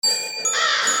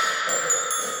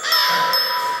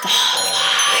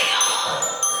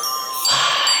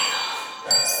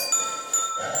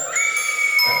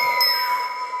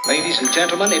ladies and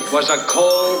gentlemen, it was a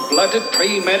cold-blooded,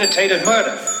 premeditated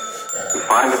murder. We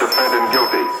find the defendant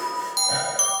guilty.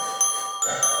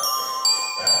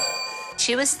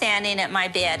 She was standing at my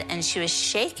bed and she was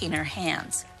shaking her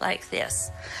hands like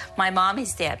this. My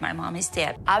mommy's dead, my mommy's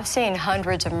dead. I've seen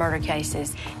hundreds of murder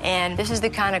cases, and this is the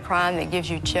kind of crime that gives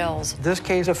you chills. This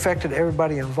case affected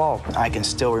everybody involved. I can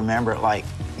still remember it like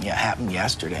it happened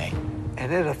yesterday.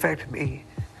 And it affected me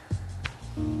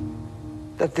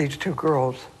that these two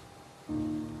girls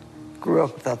grew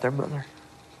up without their mother.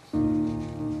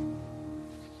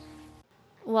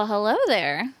 Well, hello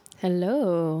there.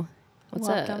 Hello. What's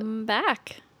up? Welcome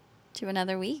back to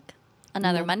another week,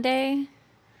 another Monday.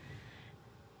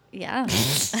 Yeah.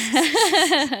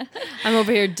 I'm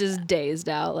over here just dazed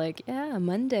out, like, yeah,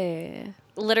 Monday.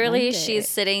 Literally, she's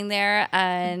sitting there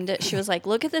and she was like,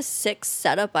 look at this sick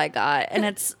setup I got. And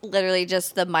it's literally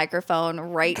just the microphone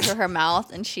right to her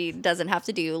mouth, and she doesn't have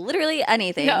to do literally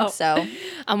anything. No. So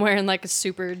I'm wearing like a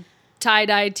super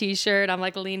tie-dye t-shirt. I'm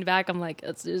like leaned back. I'm like,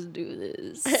 let's just do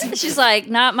this. she's like,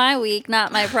 not my week,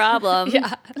 not my problem.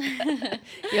 Yeah.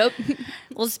 Yep.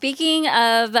 Well, speaking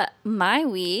of my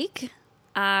week,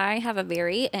 I have a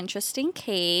very interesting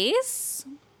case,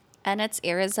 and it's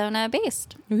Arizona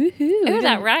based. Woohoo. Ooh,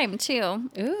 that rhymed too.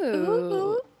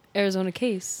 Ooh. Arizona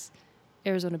case.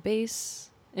 Arizona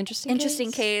base.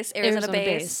 Interesting case. Arizona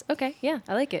base. Okay, yeah,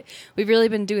 I like it. We've really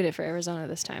been doing it for Arizona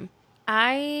this time.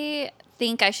 I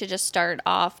think I should just start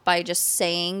off by just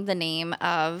saying the name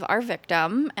of our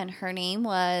victim, and her name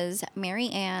was Mary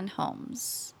Ann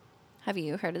Holmes. Have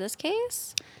you heard of this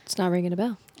case? It's not ringing a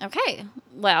bell. Okay,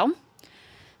 well,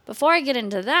 before I get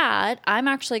into that, I'm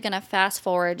actually going to fast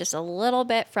forward just a little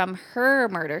bit from her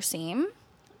murder scene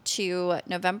to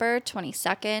November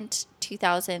 22nd,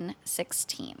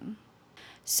 2016.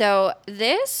 So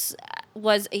this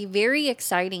was a very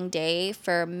exciting day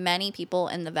for many people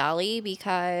in the Valley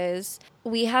because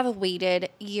we have waited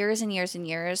years and years and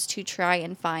years to try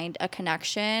and find a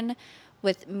connection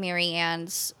with Mary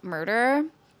Ann's murder.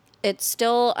 It's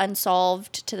still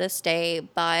unsolved to this day,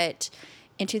 but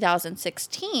in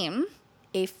 2016,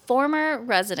 a former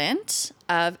resident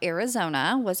of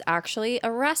Arizona was actually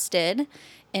arrested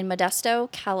in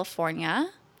Modesto, California,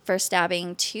 for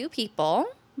stabbing two people,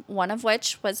 one of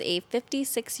which was a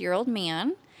 56-year-old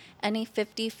man and a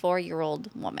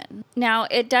 54-year-old woman. Now,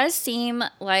 it does seem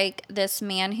like this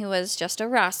man who was just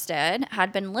arrested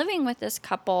had been living with this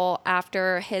couple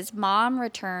after his mom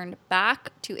returned back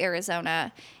to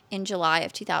Arizona in July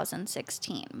of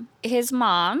 2016. His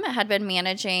mom had been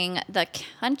managing the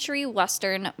Country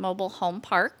Western Mobile Home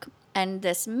Park, and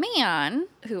this man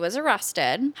who was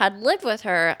arrested had lived with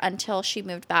her until she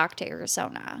moved back to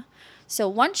Arizona. So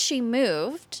once she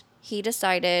moved, he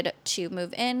decided to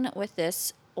move in with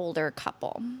this older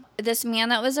couple. This man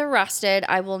that was arrested,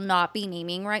 I will not be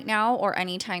naming right now or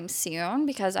anytime soon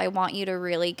because I want you to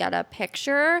really get a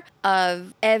picture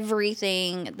of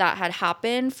everything that had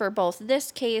happened for both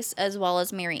this case as well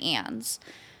as Mary Ann's.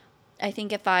 I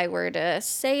think if I were to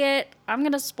say it, I'm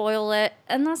going to spoil it,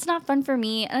 and that's not fun for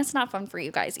me, and it's not fun for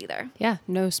you guys either. Yeah,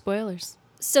 no spoilers.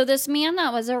 So this man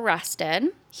that was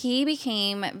arrested, he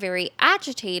became very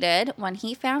agitated when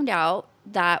he found out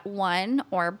that one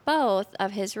or both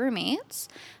of his roommates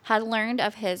had learned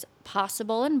of his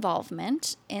possible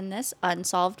involvement in this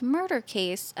unsolved murder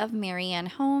case of Mary Ann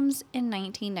Holmes in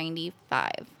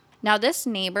 1995. Now, this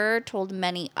neighbor told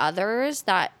many others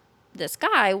that this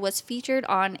guy was featured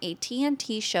on a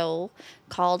TNT show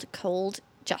called Cold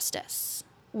Justice,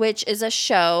 which is a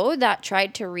show that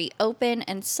tried to reopen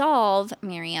and solve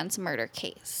Mary Ann's murder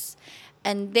case.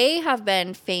 And they have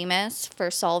been famous for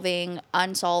solving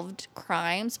unsolved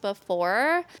crimes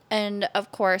before. And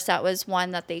of course, that was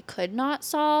one that they could not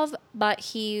solve, but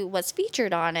he was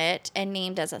featured on it and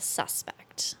named as a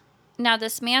suspect. Now,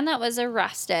 this man that was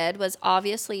arrested was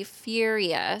obviously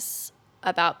furious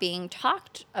about being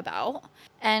talked about,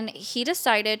 and he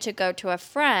decided to go to a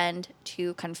friend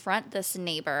to confront this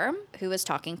neighbor who was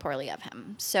talking poorly of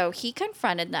him. So he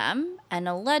confronted them and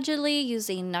allegedly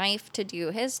used a knife to do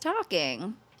his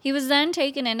talking. He was then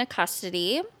taken into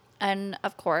custody, and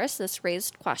of course, this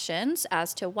raised questions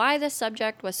as to why the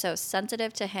subject was so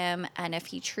sensitive to him and if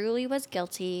he truly was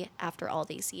guilty after all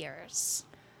these years.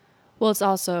 Well, it's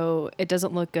also, it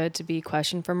doesn't look good to be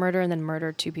questioned for murder and then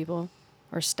murder two people.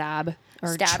 Or stab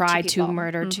try to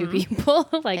murder two people.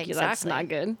 Like, exactly. That's not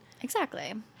good.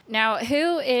 Exactly. Now,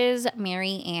 who is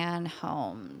Mary Ann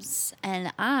Holmes?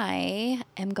 And I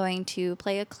am going to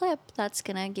play a clip that's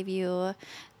going to give you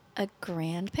a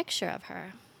grand picture of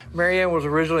her. Mary Ann was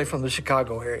originally from the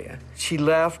Chicago area. She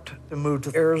left and moved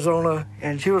to Arizona,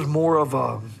 and she was more of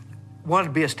wanted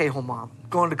to be a stay-home mom.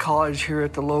 going to college here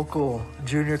at the local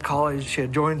junior college. She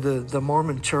had joined the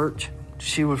Mormon church.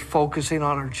 She was focusing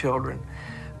on her children.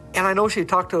 And I know she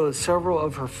talked to several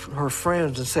of her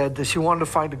friends and said that she wanted to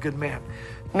find a good man.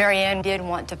 Mary Ann did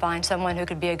want to find someone who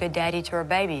could be a good daddy to her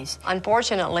babies.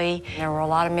 Unfortunately, there were a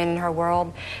lot of men in her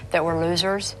world that were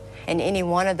losers, and any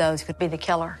one of those could be the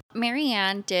killer. Mary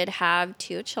Ann did have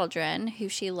 2 children who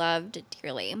she loved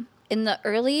dearly. In the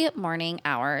early morning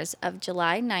hours of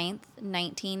July 9th,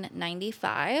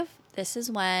 1995, this is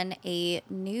when a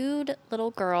nude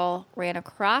little girl ran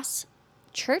across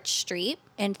Church Street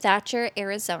in Thatcher,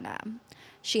 Arizona.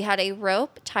 She had a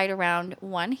rope tied around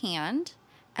one hand,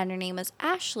 and her name was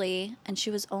Ashley, and she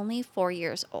was only 4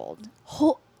 years old.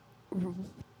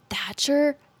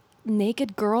 Thatcher,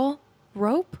 naked girl,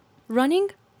 rope, running,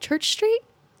 Church Street?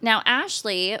 Now,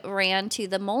 Ashley ran to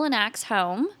the Molinax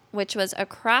home, which was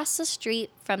across the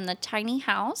street from the tiny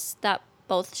house that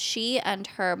both she and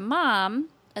her mom,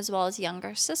 as well as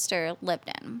younger sister,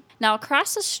 lived in. Now,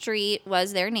 across the street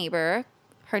was their neighbor.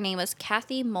 Her name was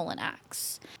Kathy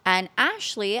Molinax. And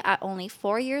Ashley, at only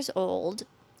 4 years old,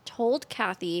 told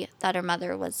Kathy that her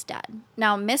mother was dead.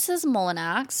 Now, Mrs.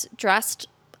 Molinax dressed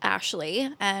Ashley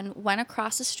and went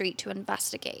across the street to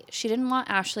investigate. She didn't want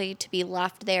Ashley to be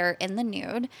left there in the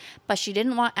nude, but she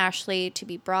didn't want Ashley to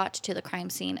be brought to the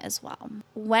crime scene as well.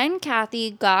 When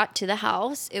Kathy got to the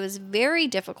house, it was very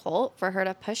difficult for her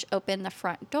to push open the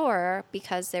front door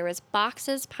because there was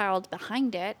boxes piled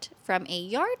behind it from a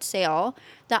yard sale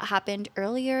that happened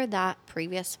earlier that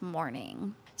previous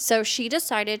morning. So she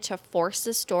decided to force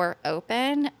this door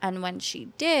open, and when she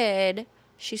did,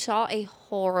 she saw a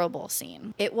horrible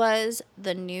scene. It was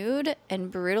the nude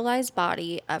and brutalized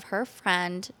body of her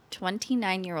friend,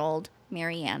 29-year-old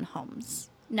Mary Ann Holmes.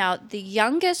 Now, the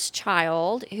youngest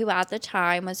child, who at the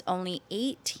time was only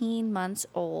 18 months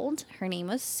old, her name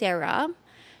was Sarah.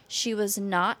 She was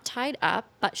not tied up,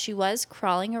 but she was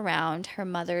crawling around her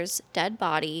mother's dead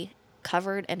body,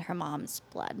 covered in her mom's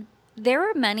blood. There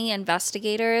were many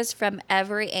investigators from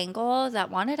every angle that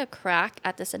wanted a crack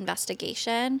at this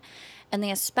investigation, and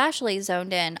they especially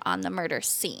zoned in on the murder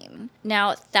scene.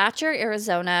 Now, Thatcher,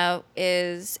 Arizona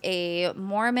is a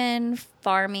Mormon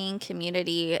farming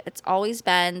community. It's always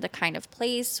been the kind of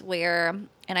place where,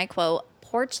 and I quote,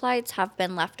 porch lights have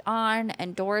been left on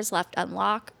and doors left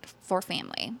unlocked for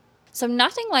family. So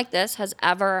nothing like this has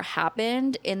ever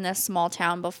happened in this small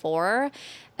town before.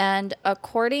 And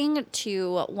according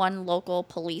to one local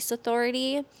police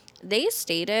authority, they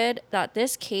stated that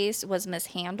this case was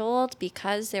mishandled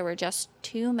because there were just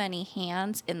too many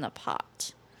hands in the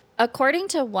pot. According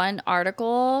to one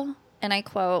article, and I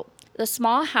quote, "The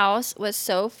small house was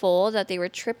so full that they were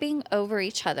tripping over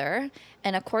each other.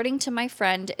 And according to my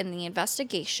friend in the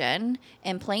investigation,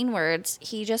 in plain words,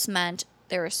 he just meant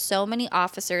there were so many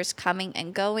officers coming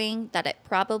and going that it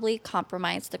probably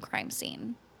compromised the crime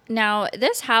scene." Now,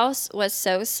 this house was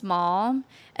so small,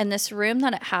 and this room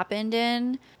that it happened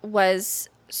in was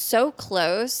so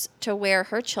close to where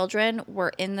her children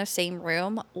were in the same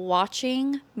room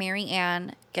watching Mary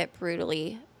Ann get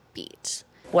brutally beat.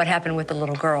 What happened with the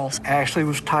little girls? Ashley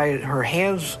was tied. Her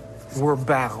hands were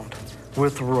bound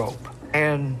with rope,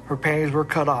 and her panties were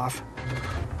cut off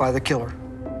by the killer.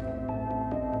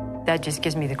 That just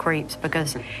gives me the creeps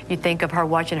because you think of her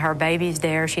watching her babies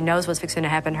there. She knows what's fixing to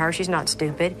happen to her. She's not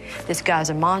stupid. This guy's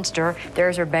a monster.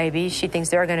 There's her babies. She thinks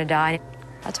they're going to die.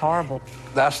 That's horrible.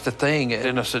 That's the thing.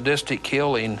 In a sadistic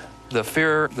killing, the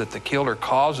fear that the killer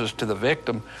causes to the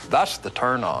victim, that's the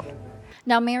turn on.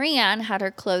 Now, Mary Ann had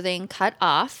her clothing cut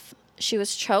off. She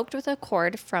was choked with a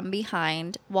cord from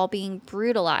behind while being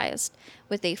brutalized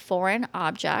with a foreign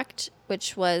object,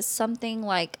 which was something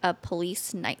like a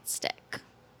police nightstick.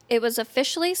 It was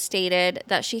officially stated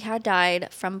that she had died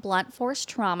from blunt force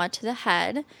trauma to the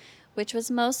head, which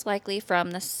was most likely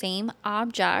from the same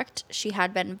object she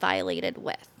had been violated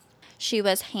with. She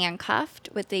was handcuffed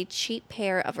with a cheap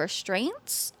pair of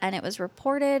restraints, and it was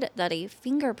reported that a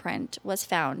fingerprint was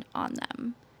found on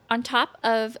them. On top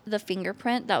of the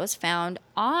fingerprint that was found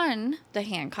on the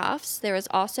handcuffs, there was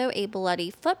also a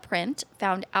bloody footprint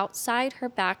found outside her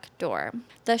back door.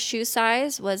 The shoe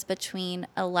size was between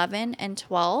 11 and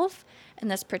 12, and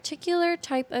this particular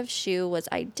type of shoe was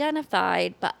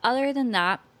identified, but other than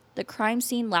that, the crime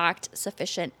scene lacked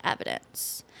sufficient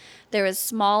evidence. There was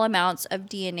small amounts of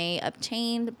DNA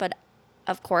obtained, but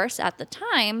of course, at the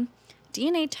time,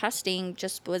 DNA testing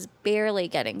just was barely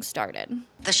getting started.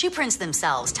 The shoe prints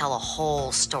themselves tell a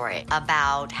whole story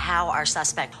about how our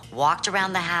suspect walked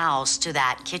around the house to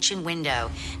that kitchen window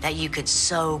that you could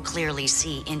so clearly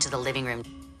see into the living room.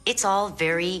 It's all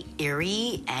very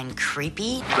eerie and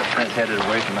creepy. Footprint headed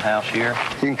away from the house here.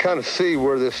 You can kind of see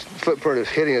where this footprint is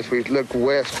hitting as we look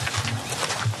west.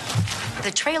 The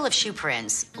trail of shoe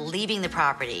prints leaving the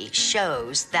property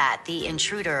shows that the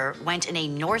intruder went in a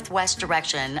northwest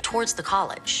direction towards the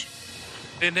college.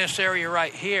 In this area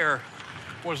right here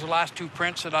was the last 2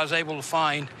 prints that I was able to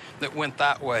find that went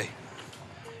that way.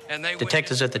 And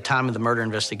Detectives at the time of the murder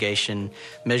investigation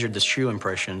measured the shoe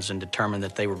impressions and determined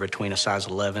that they were between a size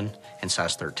 11 and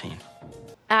size 13.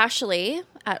 Ashley,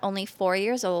 at only 4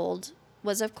 years old,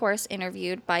 was of course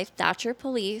interviewed by Thatcher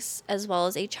police as well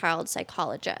as a child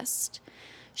psychologist.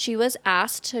 She was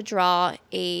asked to draw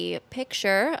a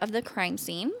picture of the crime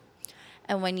scene.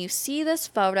 And when you see this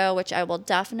photo, which I will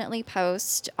definitely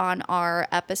post on our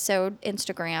episode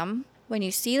Instagram, when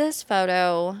you see this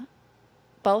photo,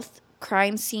 both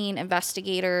crime scene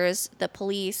investigators, the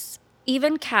police,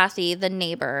 even Kathy, the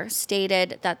neighbor,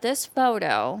 stated that this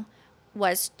photo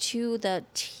was to the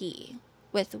T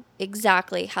with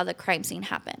exactly how the crime scene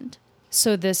happened.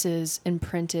 So this is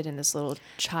imprinted in this little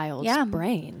child's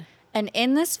brain. And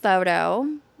in this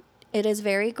photo, it is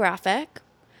very graphic.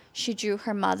 She drew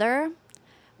her mother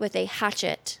with a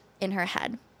hatchet in her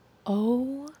head.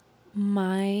 Oh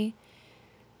my.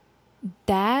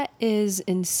 That is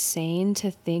insane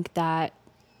to think that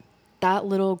that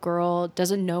little girl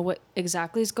doesn't know what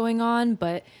exactly is going on,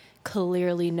 but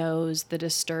clearly knows the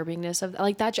disturbingness of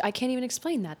like that. I can't even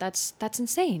explain that. That's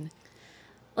insane.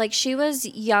 Like, she was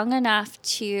young enough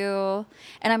to,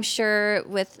 and I'm sure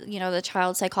with, the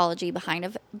child psychology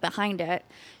behind it,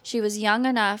 she was young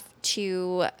enough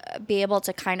to be able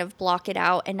to kind of block it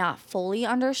out and not fully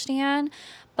understand,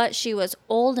 but she was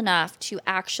old enough to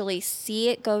actually see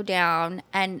it go down,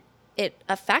 and it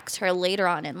affects her later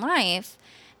on in life,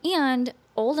 and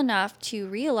old enough to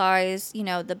realize,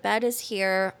 the bed is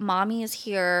here, mommy is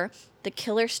here, the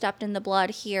killer stepped in the blood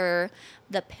here,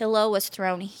 the pillow was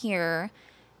thrown here.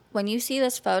 When you see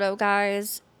this photo,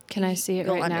 guys, can I see it right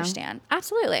now? You'll understand.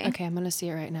 Absolutely. Okay, I'm going to see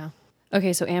it right now.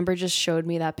 Okay, so Amber just showed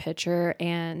me that picture,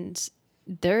 and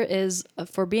there is,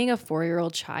 for being a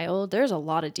 4-year-old child, there's a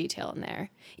lot of detail in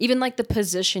there. Even like the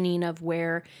positioning of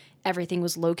where everything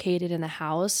was located in the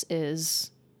house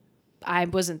is, I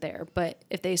wasn't there, but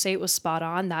if they say it was spot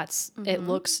on, it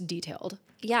looks detailed.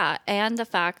 Yeah, and the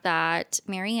fact that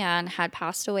Marianne had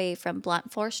passed away from blunt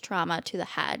force trauma to the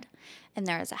head, and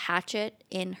there is a hatchet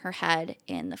in her head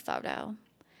in the photo.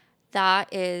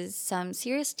 That is some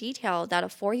serious detail that a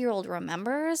 4-year-old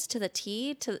remembers to the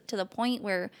T, to the point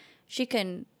where she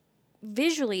can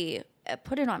visually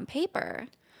put it on paper.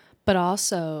 But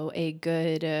also a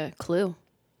good clue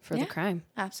for the crime.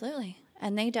 Absolutely.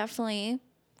 And they definitely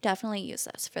use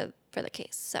this for the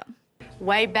case. So,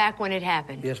 way back when it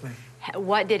happened. Yes, ma'am.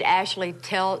 What did Ashley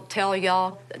tell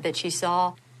y'all that she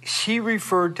saw? She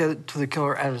referred to the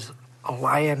killer as a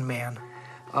lion man.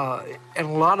 And a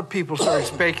lot of people started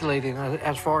speculating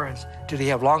as far as, did he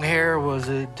have long hair?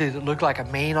 Did it look like a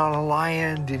mane on a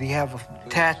lion? Did he have a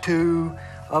tattoo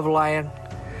of a lion?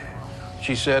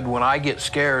 She said, when I get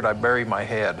scared, I bury my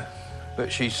head.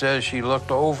 But she says she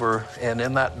looked over, and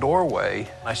in that doorway,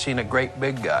 I seen a great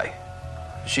big guy.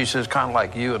 She says, kind of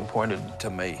like you, and pointed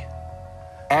to me.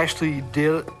 Ashley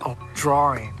did a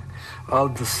drawing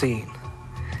of the scene.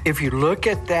 If you look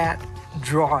at that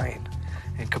drawing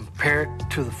and compare it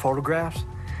to the photographs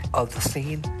of the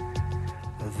scene,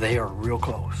 they are real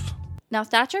close. Now,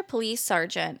 Thatcher Police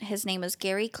Sergeant, his name is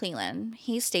Gary Cleland,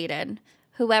 he stated,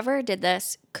 whoever did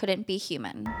this couldn't be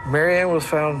human. Marianne was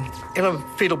found in a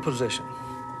fetal position.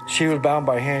 She was bound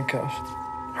by handcuffs.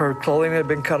 Her clothing had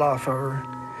been cut off of her,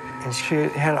 and she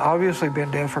had obviously been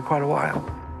dead for quite a while.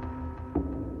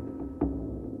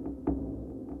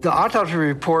 The autopsy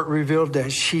report revealed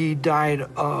that she died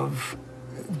of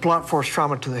blunt force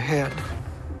trauma to the head.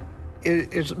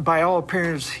 By all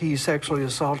appearance, he sexually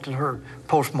assaulted her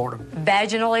post-mortem.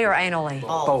 Vaginally or anally?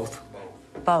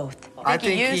 Both. I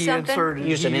think he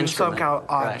inserted some kind of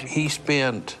object. He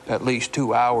spent at least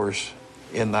 2 hours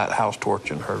in that house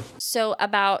torturing her. So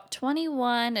about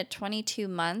 21 to 22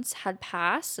 months had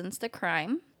passed since the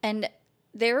crime, and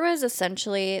there was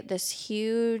essentially this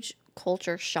huge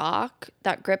culture shock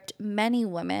that gripped many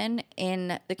women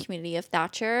in the community of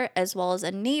Thatcher, as well as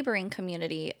a neighboring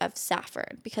community of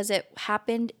Safford, because it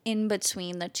happened in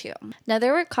between the two. Now,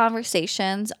 there were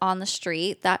conversations on the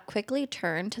street that quickly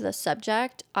turned to the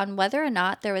subject on whether or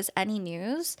not there was any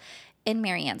news in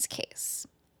Marianne's case.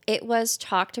 It was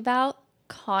talked about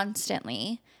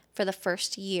constantly for the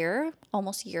first year,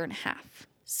 almost year and a half.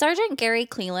 Sergeant Gary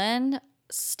Cleland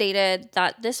stated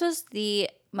that this was the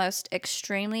most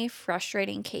extremely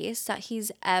frustrating case that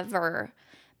he's ever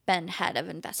been head of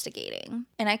investigating.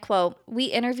 And I quote, "We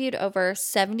interviewed over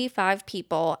 75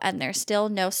 people and there's still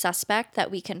no suspect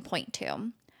that we can point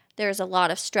to. There's a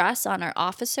lot of stress on our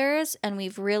officers and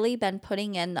we've really been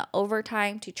putting in the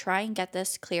overtime to try and get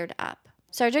this cleared up."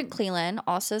 Sergeant Cleland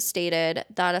also stated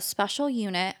that a special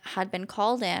unit had been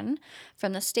called in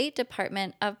from the State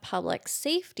Department of Public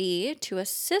Safety to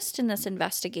assist in this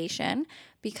investigation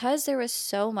because there was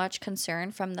so much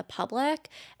concern from the public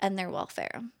and their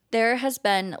welfare. There has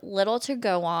been little to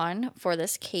go on for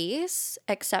this case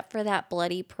except for that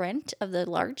bloody print of the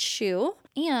large shoe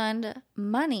and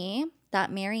money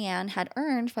that Marianne had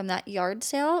earned from that yard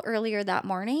sale earlier that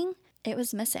morning. It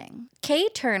was missing. Kay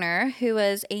Turner, who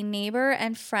was a neighbor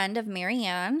and friend of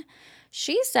Marianne,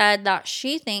 she said that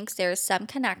she thinks there's some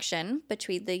connection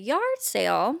between the yard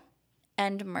sale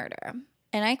and murder.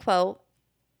 And I quote,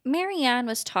 "Marianne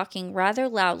was talking rather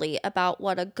loudly about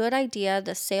what a good idea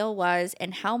the sale was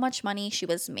and how much money she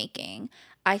was making.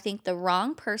 I think the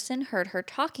wrong person heard her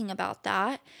talking about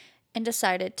that and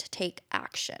decided to take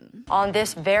action." On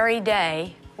this very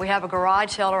day, we have a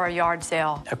garage sale or a yard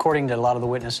sale. According to a lot of the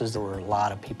witnesses, there were a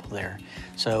lot of people there,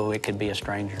 so it could be a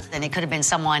stranger. And it could have been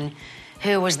someone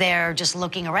who was there just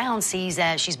looking around, sees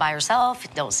that she's by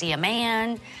herself, don't see a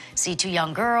man, see two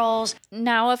young girls.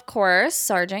 Now, of course,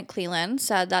 Sergeant Cleland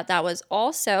said that that was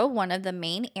also one of the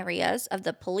main areas of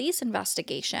the police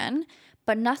investigation,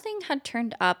 but nothing had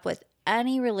turned up with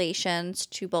any relations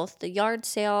to both the yard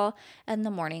sale and the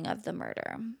morning of the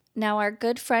murder. Now, our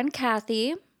good friend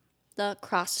Kathy, the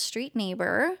cross-the-street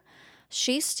neighbor,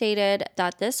 she stated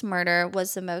that this murder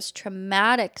was the most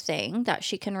traumatic thing that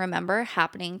she can remember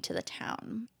happening to the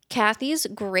town. Kathy's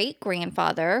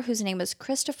great-grandfather, whose name was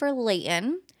Christopher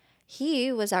Layton,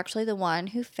 he was actually the one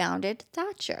who founded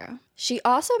Thatcher. She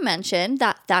also mentioned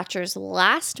that Thatcher's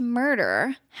last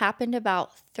murder happened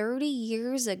about 30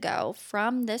 years ago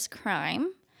from this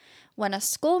crime when a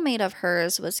schoolmate of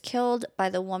hers was killed by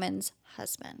the woman's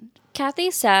husband. Kathy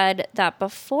said that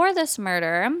before this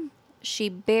murder, she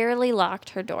barely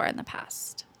locked her door in the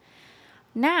past.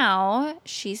 Now,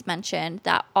 she's mentioned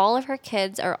that all of her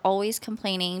kids are always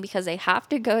complaining because they have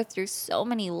to go through so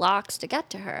many locks to get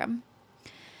to her.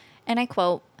 And I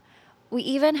quote, "We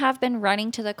even have been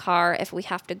running to the car if we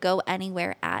have to go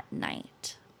anywhere at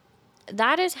night."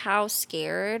 That is how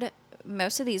scared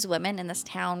most of these women in this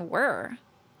town were.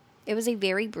 It was a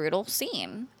very brutal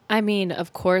scene. I mean,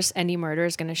 of course, any murder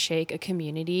is going to shake a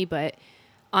community, but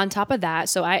on top of that,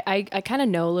 so I kind of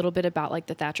know a little bit about like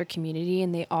the Thatcher community,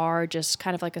 and they are just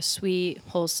kind of like a sweet,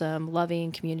 wholesome,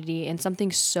 loving community, and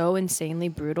something so insanely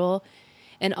brutal,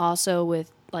 and also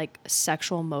with like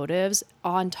sexual motives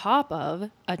on top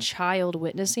of a child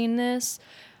witnessing this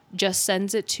just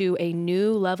sends it to a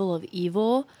new level of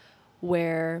evil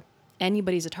where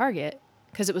anybody's a target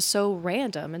because it was so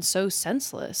random and so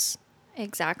senseless.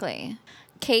 Exactly.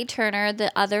 Kay Turner,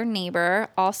 the other neighbor,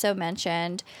 also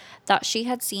mentioned that she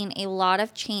had seen a lot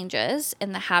of changes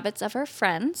in the habits of her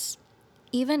friends,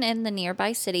 even in the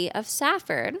nearby city of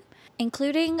Safford,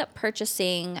 including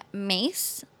purchasing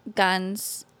mace,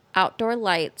 guns, outdoor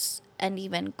lights, and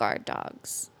even guard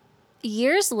dogs.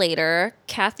 Years later,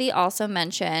 Kathy also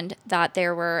mentioned that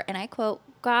there were, and I quote,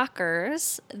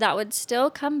 "gawkers that would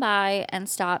still come by and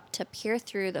stop to peer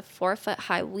through the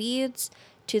 4-foot-high weeds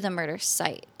to the murder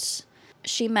site."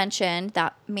 She mentioned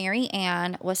that Mary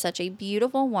Ann was such a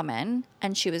beautiful woman,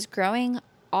 and she was growing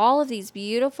all of these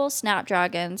beautiful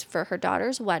snapdragons for her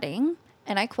daughter's wedding.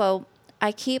 And I quote,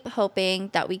 "I keep hoping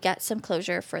that we get some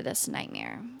closure for this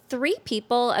nightmare." 3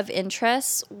 people of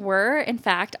interest were, in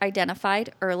fact,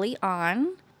 identified early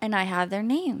on, and I have their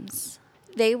names.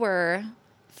 They were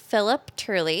Philip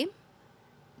Turley,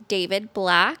 David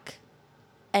Black,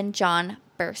 and John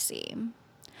Bursey.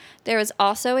 There was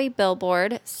also a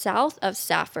billboard south of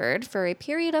Safford for a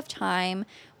period of time,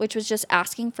 which was just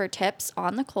asking for tips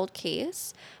on the cold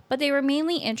case, but they were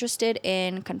mainly interested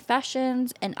in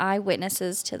confessions and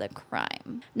eyewitnesses to the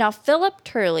crime. Now, Philip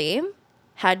Turley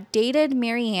had dated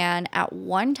Mary Ann at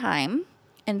one time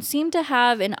and seemed to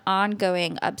have an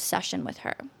ongoing obsession with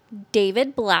her.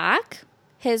 David Black,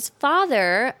 his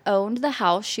father owned the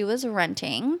house she was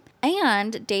renting,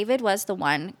 and David was the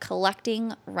one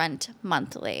collecting rent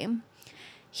monthly.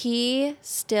 He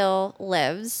still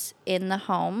lives in the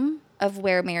home of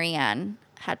where Mary Ann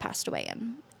had passed away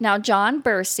in. Now, John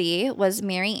Bursey was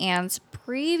Mary Ann's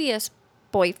previous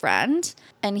boyfriend,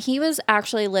 and he was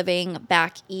actually living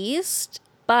back east,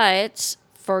 but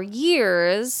for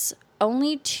years,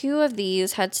 only 2 of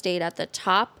these had stayed at the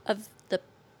top of the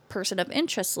person of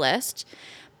interest list,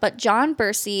 But John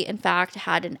Bursey, in fact,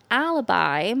 had an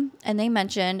alibi, and they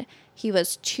mentioned he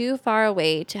was too far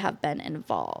away to have been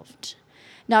involved.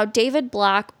 Now, David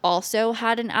Black also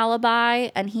had an alibi,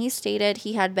 and he stated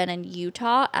he had been in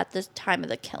Utah at the time of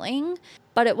the killing,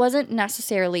 but it wasn't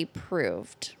necessarily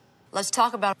proved. Let's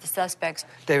talk about the suspects.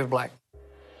 David Black.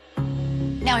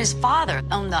 Now, his father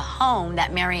owned the home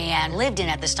that Mary Ann lived in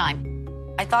at this time.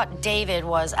 I thought David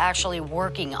was actually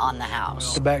working on the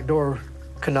house. The back door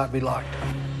could not be locked.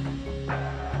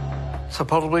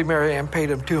 Supposedly, Mary Ann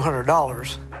paid him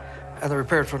 $200, and the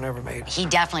repairs were never made. He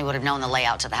definitely would have known the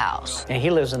layout to the house. And he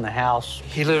lives in the house.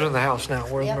 He lives in the house now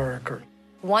where the murder occurred.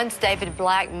 Once David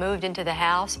Black moved into the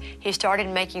house, he started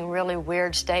making really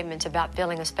weird statements about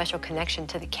feeling a special connection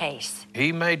to the case.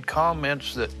 He made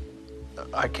comments that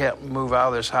I can't move out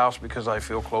of this house because I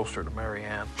feel closer to Mary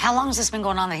Ann. How long has this been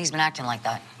going on that he's been acting like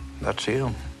that? That's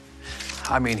him.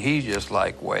 I mean, he's just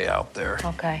like way out there.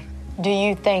 Okay. Do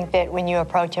you think that when you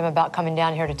approach him about coming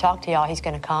down here to talk to y'all, he's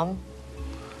going to come?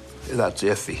 That's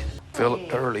iffy. Philip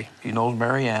Turley, he knows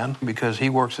Mary Ann because he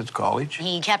works at college.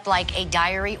 He kept like a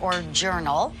diary or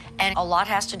journal, and a lot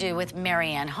has to do with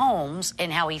Mary Ann Holmes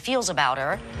and how he feels about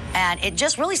her. And it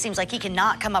just really seems like he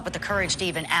cannot come up with the courage to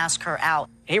even ask her out.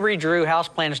 He redrew house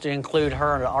plans to include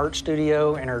her in an art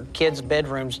studio and her kids'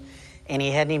 bedrooms, and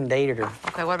he hadn't even dated her.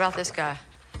 Okay, what about this guy?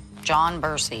 John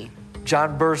Bursey.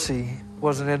 John Bursey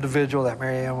was an individual that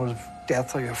Mary Ann was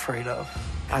deathly afraid of.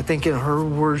 I think in her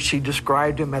words, she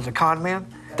described him as a con man.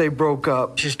 They broke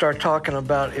up. She started talking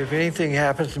about, if anything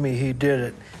happens to me, he did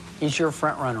it. He's your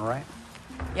front runner, right?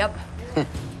 Yep.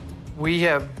 We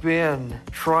have been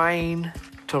trying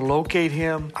to locate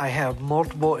him. I have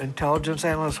multiple intelligence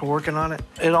analysts working on it.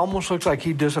 It almost looks like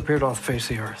he disappeared off the face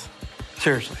of the earth.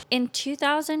 Seriously. In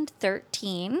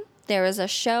 2013, there was a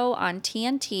show on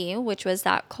TNT, which was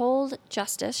that Cold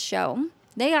Justice show.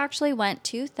 They actually went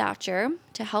to Thatcher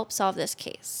to help solve this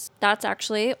case. That's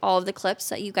actually all of the clips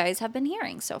that you guys have been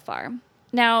hearing so far.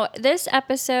 Now, this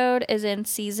episode is in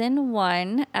season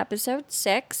 1, episode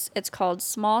 6. It's called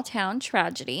Small Town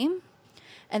Tragedy.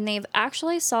 And they've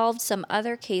actually solved some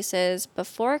other cases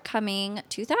before coming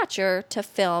to Thatcher to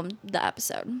film the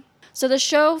episode. So the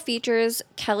show features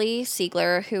Kelly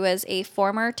Siegler, who is a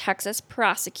former Texas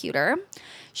prosecutor.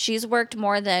 She's worked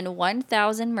more than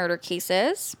 1,000 murder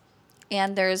cases.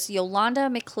 And there's Yolanda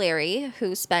McCleary,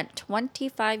 who spent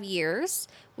 25 years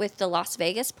with the Las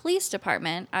Vegas Police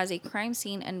Department as a crime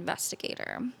scene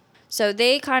investigator. So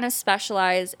they kind of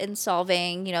specialize in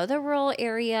solving, the rural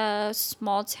area,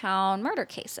 small town murder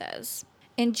cases.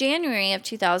 In January of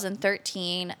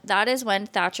 2013, that is when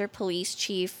Thatcher Police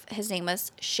Chief, his name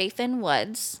was Chafin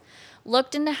Woods,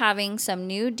 looked into having some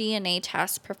new DNA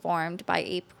tests performed by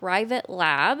a private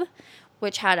lab,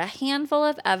 which had a handful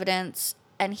of evidence,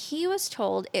 and he was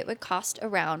told it would cost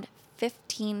around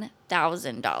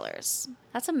 $15,000.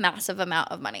 That's a massive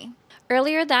amount of money.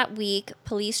 Earlier that week,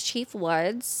 Police Chief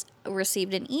Woods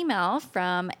received an email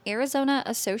from Arizona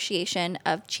Association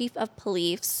of Chief of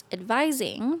Police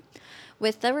advising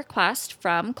with the request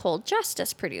from Cold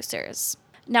Justice producers.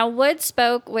 Now, Woods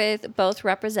spoke with both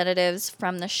representatives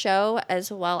from the show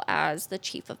as well as the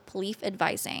Chief of Police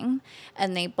advising,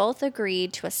 and they both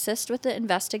agreed to assist with the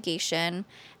investigation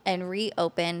and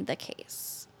reopen the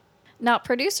case. Now,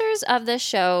 producers of the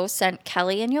show sent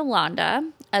Kelly and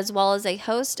Yolanda, as well as a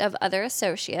host of other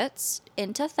associates,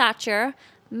 into Thatcher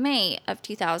May of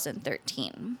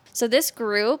 2013. So this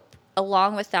group,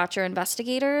 along with Thatcher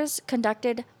investigators,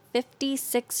 conducted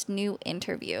 56 new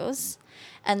interviews,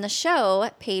 and the show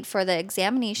paid for the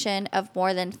examination of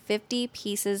more than 50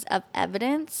 pieces of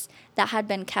evidence that had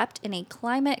been kept in a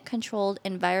climate-controlled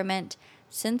environment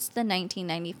since the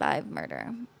 1995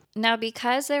 murder. Now,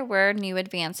 because there were new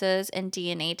advances in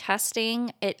DNA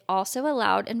testing, it also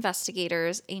allowed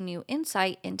investigators a new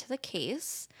insight into the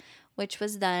case, which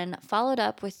was then followed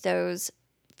up with those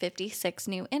 56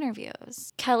 new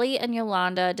interviews. Kelly and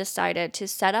Yolanda decided to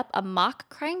set up a mock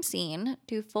crime scene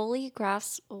to fully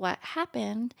grasp what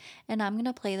happened, and I'm going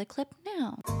to play the clip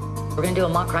now. We're going to do a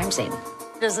mock crime scene.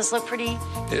 Does this look pretty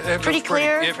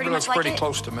clear? It looks pretty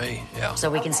close to me, yeah. So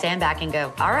we can stand back and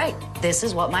go, all right, this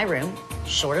is what my room,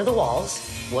 short of the walls,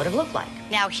 would have looked like.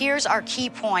 Now, here's our key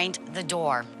point, the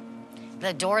door.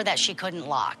 The door that she couldn't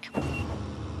lock.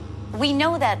 We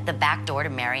know that the back door to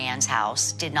Mary Ann's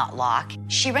house did not lock.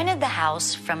 She rented the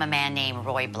house from a man named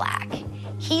Roy Black.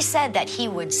 He said that he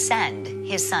would send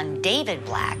his son David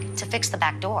Black to fix the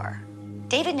back door.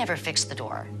 David never fixed the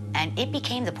door, and it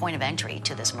became the point of entry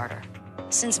to this murder.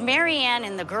 Since Mary Ann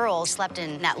and the girls slept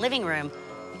in that living room,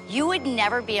 you would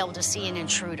never be able to see an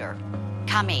intruder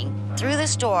coming through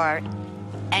this door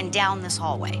and down this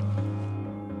hallway.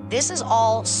 This is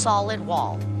all solid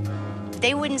wall.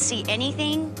 They wouldn't see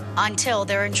anything until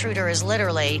their intruder is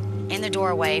literally in the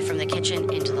doorway from the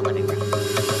kitchen into the living room.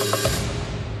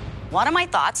 One of my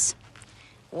thoughts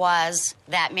was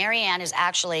that Mary Ann is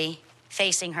actually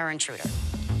facing her intruder.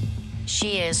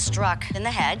 She is struck in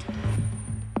the head,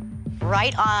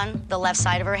 right on the left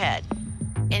side of her head.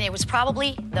 And it was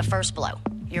probably the first blow.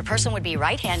 Your person would be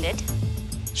right-handed.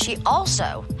 She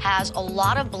also has a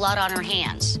lot of blood on her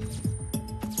hands.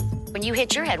 When you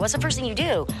hit your head, what's the first thing you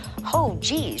do? Oh,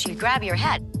 geez, you grab your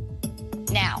head.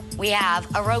 Now, we have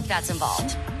a rope that's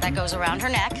involved that goes around her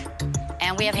neck,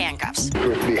 and we have handcuffs. There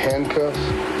would be handcuffs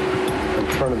in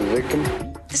front of the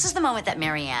victim. This is the moment that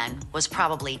Mary Ann was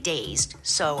probably dazed,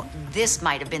 so this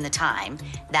might have been the time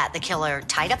that the killer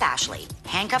tied up Ashley,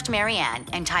 handcuffed Mary Ann,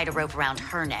 and tied a rope around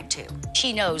her neck, too.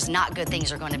 She knows not good things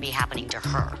are going to be happening to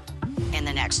her in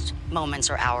the next moments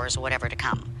or hours or whatever to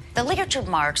come. The ligature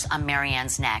marks on Mary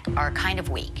Ann's neck are kind of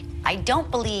weak. I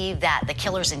don't believe that the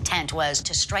killer's intent was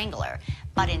to strangle her,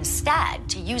 but instead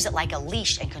to use it like a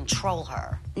leash and control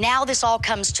her. Now this all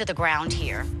comes to the ground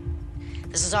here.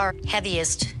 This is our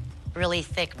heaviest, really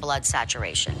thick blood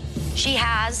saturation. She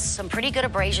has some pretty good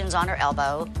abrasions on her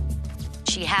elbow.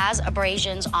 She has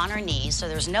abrasions on her knees, so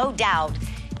there's no doubt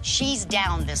she's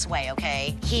down this way,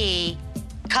 okay? He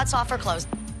cuts off her clothes.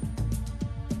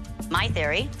 My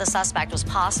theory, the suspect was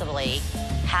possibly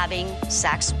having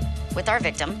sex with our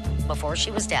victim before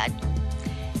she was dead.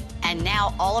 And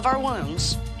now all of our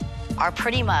wounds are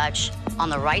pretty much on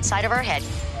the right side of her head,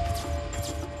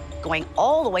 going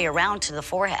all the way around to the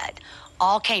forehead.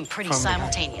 All came pretty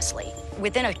simultaneously.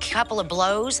 Within a couple of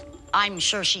blows, I'm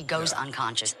sure she goes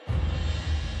unconscious.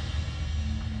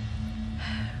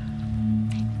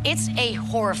 It's a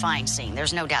horrifying scene,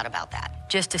 there's no doubt about that.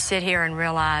 Just to sit here and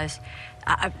realize,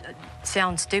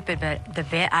 sounds stupid, but the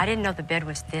bed, I didn't know the bed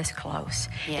was this close.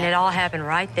 Yeah. And it all happened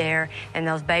right there, and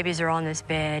those babies are on this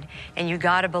bed, and you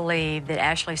gotta believe that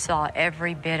Ashley saw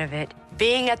every bit of it.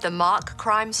 Being at the mock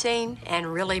crime scene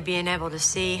and really being able to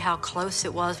see how close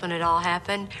it was when it all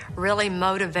happened really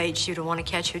motivates you to want to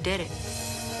catch who did it.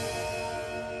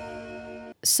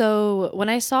 So when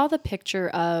I saw the picture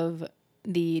of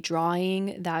the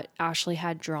drawing that Ashley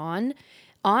had drawn,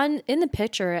 in the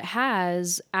picture, it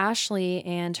has Ashley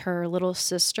and her little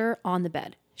sister on the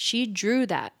bed. She drew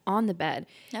that on the bed.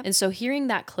 Yep. And so hearing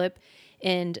that clip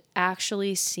and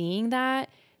actually seeing that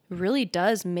really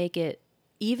does make it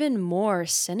even more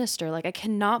sinister. Like, I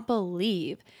cannot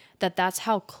believe that that's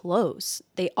how close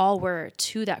they all were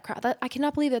to that crowd. I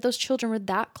cannot believe that those children were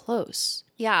that close.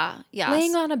 Yeah.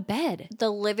 Laying on a bed.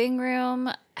 The living room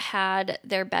had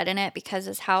their bed in it because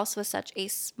his house was such a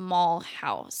small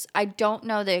house. I don't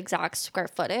know the exact square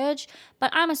footage,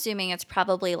 but I'm assuming it's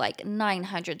probably like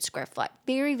 900 square foot.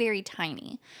 Very, very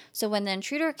tiny. So when the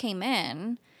intruder came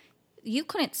in, you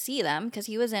couldn't see them because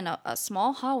he was in a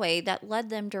small hallway that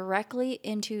led them directly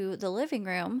into the living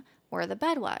room where the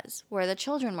bed was, where the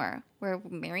children were, where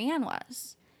Mary Ann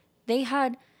was. They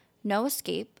had no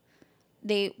escape.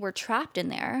 They were trapped in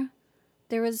there.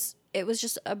 It was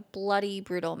just a bloody,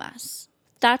 brutal mess.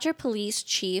 Thatcher Police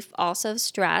Chief also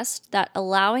stressed that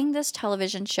allowing this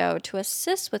television show to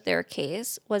assist with their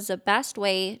case was the best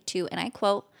way to, and I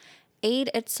quote,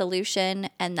 aid its solution,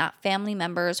 and that family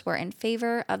members were in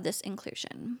favor of this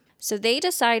inclusion. So they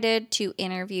decided to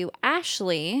interview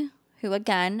Ashley, who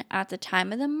again, at the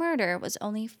time of the murder, was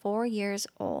only 4 years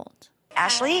old.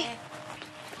 Ashley?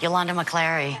 Yolanda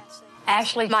McClary.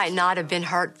 Ashley might not have been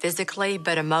hurt physically,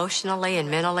 but emotionally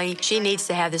and mentally, she needs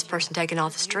to have this person taken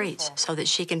off the streets so that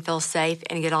she can feel safe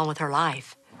and get on with her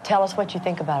life. Tell us what you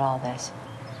think about all this.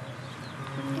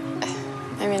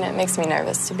 I mean, it makes me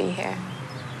nervous to be here.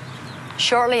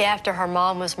 Shortly after her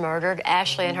mom was murdered,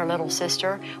 Ashley and her little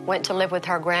sister went to live with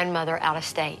her grandmother out of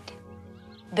state.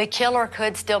 The killer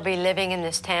could still be living in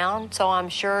this town, so I'm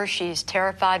sure she's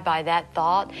terrified by that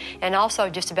thought and also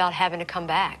just about having to come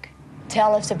back.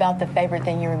 Tell us about the favorite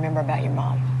thing you remember about your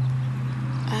mom.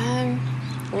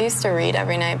 We used to read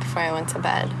every night before I went to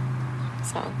bed,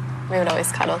 so we would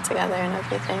always cuddle together and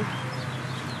everything.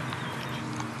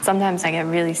 Sometimes I get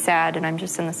really sad and I'm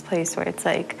just in this place where it's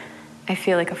like, I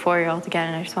feel like a 4-year-old again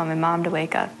and I just want my mom to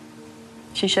wake up.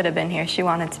 She should have been here. She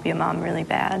wanted to be a mom really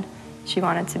bad. She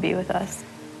wanted to be with us.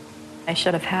 I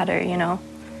should have had her, you know.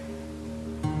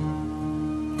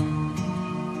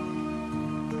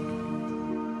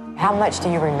 How much do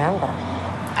you remember?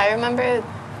 I remember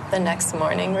the next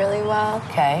morning really well.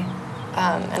 Okay.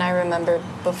 And I remember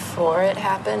before it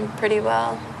happened pretty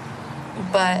well,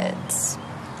 but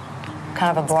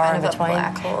kind of a blur in between. A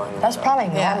black hole in the That's middle.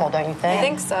 probably normal, don't you think? I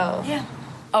think so. Yeah.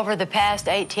 Over the past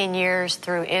 18 years,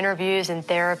 through interviews and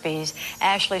therapies,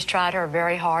 Ashley's tried her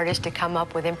very hardest to come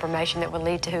up with information that would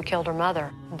lead to who killed her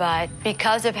mother. But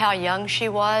because of how young she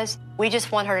was, we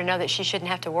just want her to know that she shouldn't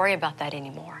have to worry about that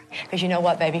anymore. Because you know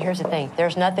what, baby? Here's the thing.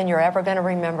 There's nothing you're ever going to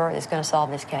remember that's going to solve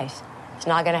this case. It's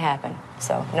not going to happen.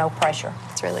 So no pressure.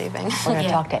 It's relieving. We're going to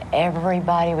talk to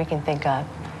everybody we can think of.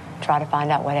 Try to find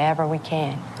out whatever we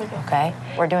can, okay?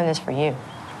 We're doing this for you.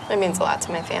 It means a lot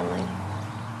to my family.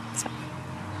 So.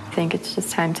 I think it's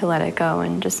just time to let it go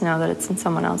and just know that it's in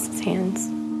someone else's hands.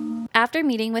 After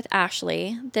meeting with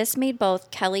Ashley, this made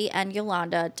both Kelly and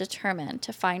Yolanda determined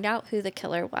to find out who the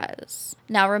killer was.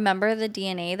 Now, remember the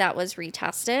DNA that was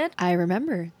retested? I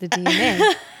remember the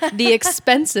DNA. The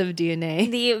expensive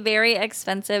DNA. The very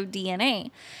expensive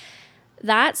DNA.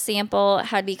 That sample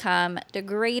had become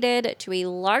degraded to a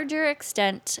larger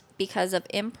extent because of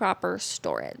improper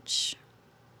storage.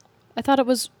 I thought it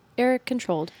was air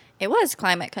controlled. It was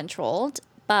climate controlled,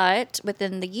 but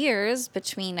within the years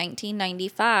between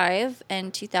 1995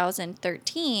 and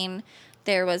 2013,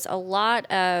 there was a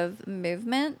lot of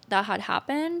movement that had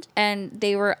happened, and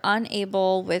they were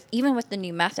unable, even with the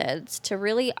new methods, to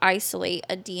really isolate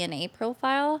a DNA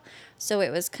profile, so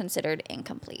it was considered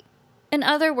incomplete. In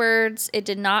other words, it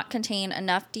did not contain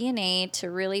enough DNA to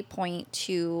really point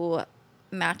to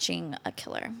matching a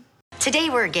killer. Today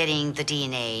we're getting the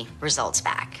DNA results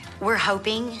back. We're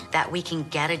hoping that we can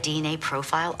get a DNA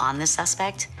profile on the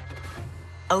suspect.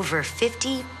 Over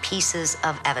 50 pieces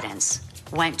of evidence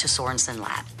went to Sorensen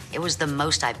Lab. It was the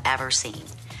most I've ever seen.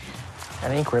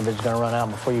 That ink ribbon's gonna run out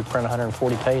before you print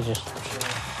 140 pages.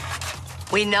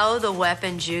 We know the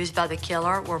weapons used by the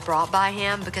killer were brought by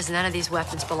him because none of these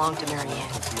weapons belong to Marianne.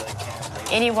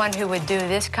 Anyone who would do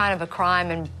this kind of a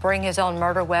crime and bring his own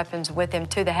murder weapons with him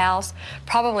to the house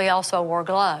probably also wore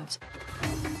gloves.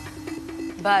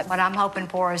 But what I'm hoping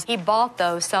for is he bought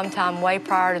those sometime way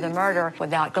prior to the murder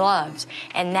without gloves,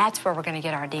 and that's where we're going to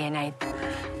get our DNA.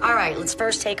 All right, let's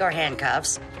first take our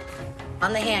handcuffs.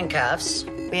 On the handcuffs,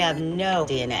 we have no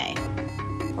DNA.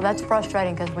 Well, that's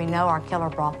frustrating because we know our killer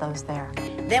brought those there.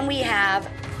 Then we have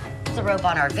the rope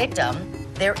on our victim.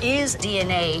 There is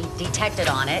DNA detected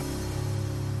on it.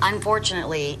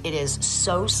 Unfortunately, it is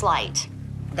so slight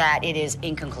that it is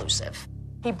inconclusive.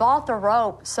 He bought the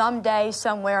rope someday,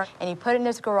 somewhere, and he put it in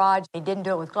his garage. He didn't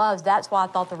do it with gloves. That's why I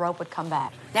thought the rope would come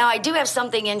back. Now, I do have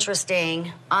something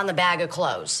interesting on the bag of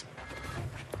clothes.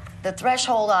 The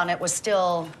threshold on it was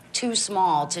still too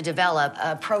small to develop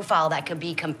a profile that could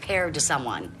be compared to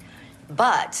someone.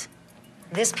 But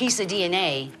this piece of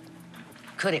DNA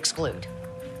could exclude.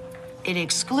 It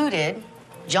excluded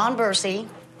John Bursey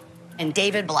and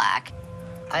David Black.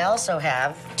 I also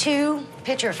have 2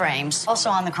 picture frames also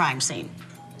on the crime scene.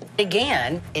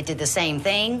 Again, it did the same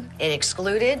thing. It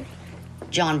excluded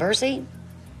John Bursey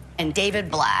and David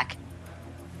Black.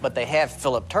 But they have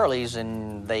Philip Turley's,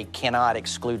 and they cannot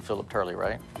exclude Philip Turley,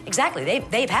 right? Exactly.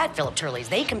 They've had Philip Turley's.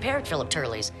 They compared Philip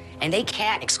Turley's, and they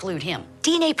can't exclude him.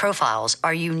 DNA profiles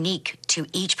are unique to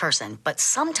each person, but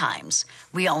sometimes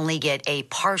we only get a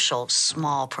partial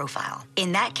small profile.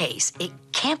 In that case, it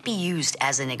can't be used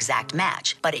as an exact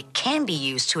match, but it can be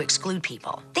used to exclude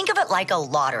people. Think of it like a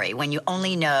lottery when you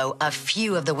only know a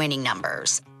few of the winning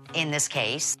numbers. In this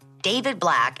case, David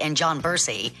Black and John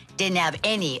Bursey didn't have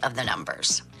any of the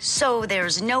numbers. So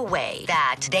there's no way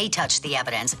that they touched the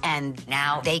evidence and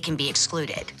now they can be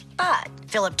excluded. But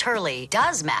Philip Turley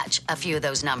does match a few of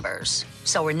those numbers,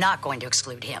 so we're not going to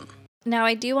exclude him. Now,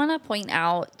 I do want to point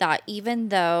out that even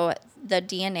though the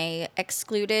DNA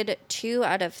excluded 2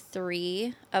 out of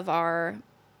 3 of our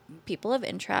people of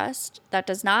interest, that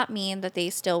does not mean that they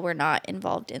still were not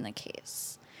involved in the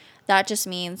case. That just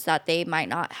means that they might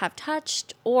not have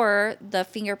touched, or the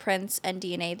fingerprints and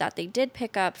DNA that they did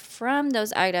pick up from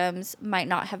those items might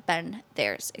not have been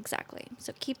theirs exactly.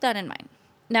 So keep that in mind.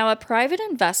 Now, a private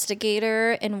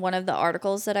investigator in one of the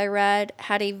articles that I read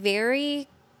had a very,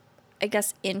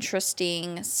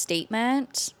 interesting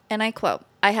statement, and I quote,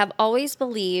 "I have always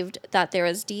believed that there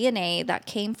is DNA that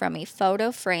came from a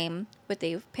photo frame with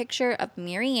a picture of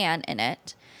Marianne in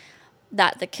it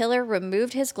that the killer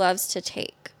removed his gloves to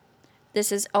take.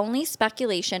 This is only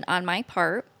speculation on my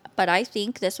part, but I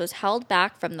think this was held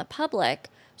back from the public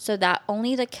so that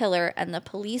only the killer and the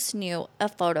police knew a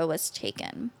photo was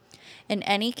taken. In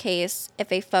any case,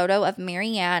 if a photo of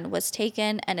Marianne was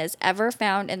taken and is ever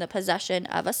found in the possession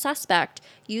of a suspect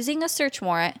using a search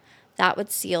warrant, that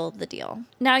would seal the deal."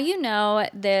 Now,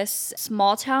 this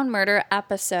small town murder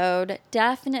episode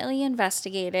definitely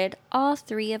investigated all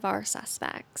 3 of our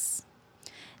suspects.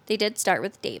 They did start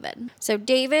with David. So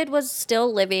David was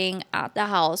still living at the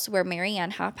house where Mary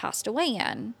Ann had passed away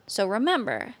in. So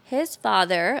remember, his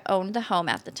father owned the home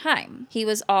at the time. He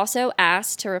was also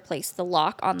asked to replace the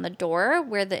lock on the door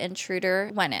where the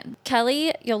intruder went in.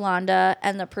 Kelly, Yolanda,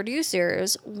 and the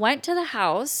producers went to the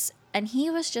house, and he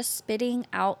was just spitting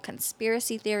out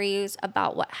conspiracy theories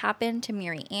about what happened to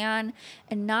Mary Ann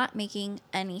and not making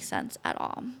any sense at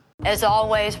all. As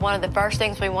always, one of the first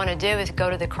things we want to do is go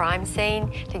to the crime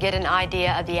scene to get an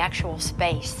idea of the actual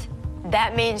space.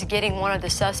 That means getting one of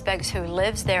the suspects who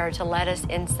lives there to let us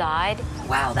inside.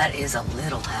 Wow, that is a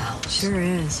little house. Sure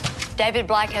is. David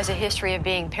Black has a history of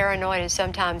being paranoid and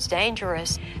sometimes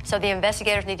dangerous, so the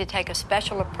investigators need to take a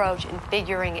special approach in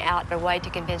figuring out a way to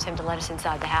convince him to let us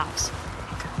inside the house.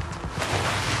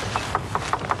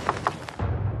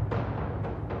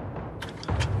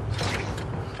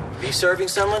 Are you serving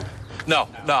someone? No,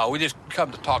 we just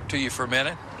come to talk to you for a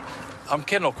minute. I'm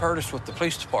Kendall Curtis with the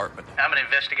police department. I'm an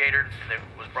investigator that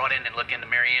was brought in and looked into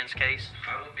Mary Ann's case.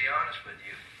 I will be honest with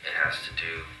you. It has to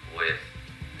do with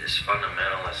this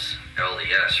fundamentalist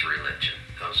LDS religion.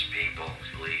 Those people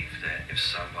believe that if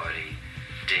somebody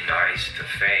denies the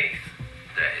faith,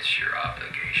 that it's your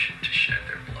obligation to shed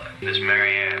their blood. This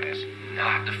Mary Ann is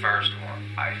not the first one.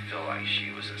 I feel like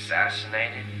she was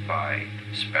assassinated by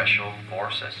special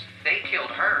forces. They killed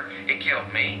her. It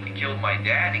killed me. It killed my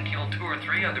dad. It killed 2 or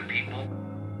 3 other people.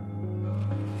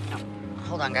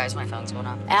 Hold on, guys. My phone's going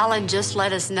off. Alan just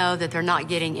let us know that they're not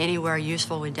getting anywhere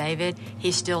useful with David.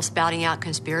 He's still spouting out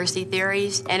conspiracy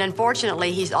theories. And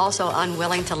unfortunately, he's also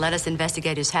unwilling to let us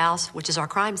investigate his house, which is our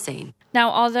crime scene. Now,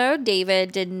 although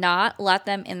David did not let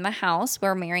them in the house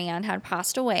where Mary Ann had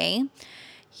passed away,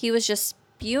 he was just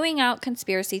spewing out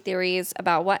conspiracy theories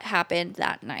about what happened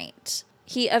that night.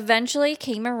 He eventually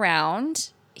came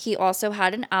around. He also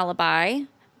had an alibi,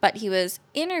 but he was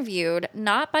interviewed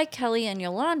not by Kelly and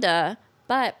Yolanda,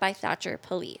 but by Thatcher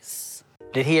police.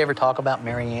 Did he ever talk about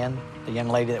Mary Ann, the young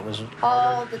lady that was...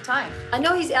 All the time. I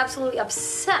know he's absolutely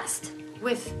obsessed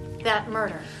with that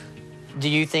murder. Do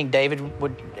you think David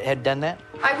had done that?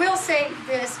 I will say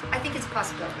this, I think it's a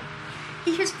possibility.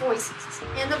 He hears voices,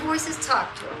 and the voices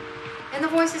talk to him, and the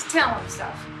voices tell him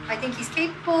stuff. I think he's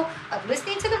capable of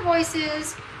listening to the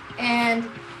voices and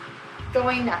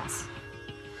going nuts.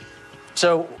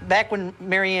 So back when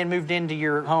Mary Ann moved into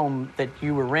your home that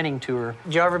you were renting to her,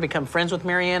 did you ever become friends with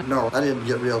Mary Ann? No, I didn't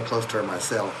get real close to her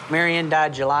myself. Mary Ann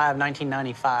died July of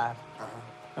 1995.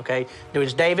 Okay.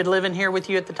 Was David living here with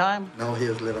you at the time? No, he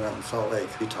was living out in Salt Lake,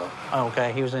 Utah. Oh,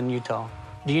 okay. He was in Utah.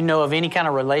 Do you know of any kind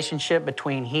of relationship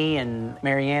between he and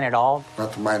Mary Ann at all?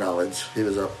 Not to my knowledge. He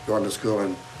was up going to school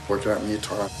and working out in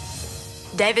Utah.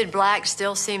 David Black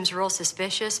still seems real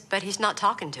suspicious, but he's not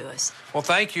talking to us. Well,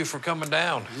 thank you for coming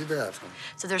down. You bet.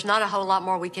 So there's not a whole lot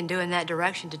more we can do in that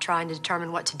direction to try and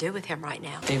determine what to do with him right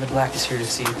now. David Black is here to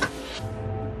see you.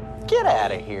 Get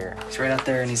out of here. He's right out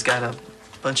there, and he's got a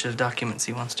bunch of documents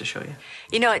he wants to show you.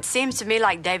 You know, it seems to me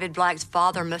like David Black's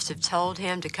father must have told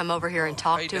him to come over here and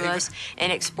talk to us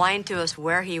and explain to us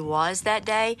where he was that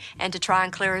day and to try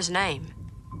and clear his name.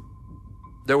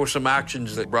 There were some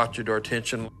actions that brought you to our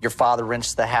attention. Your father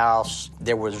rents the house.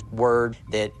 There was word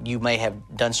that you may have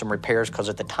done some repairs because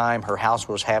at the time her house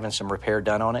was having some repair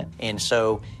done on it. And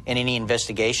so in any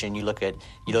investigation, you look at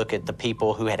the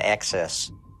people who had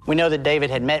access. We know that David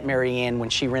had met Mary Ann when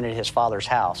she rented his father's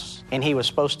house, and he was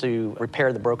supposed to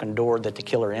repair the broken door that the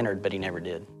killer entered, but he never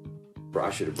did. I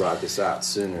should have brought this out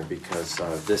sooner because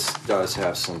this does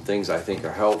have some things I think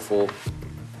are helpful.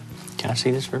 Can I see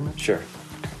this for a minute? Sure.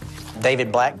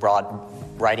 David Black brought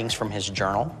writings from his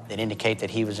journal that indicate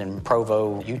that he was in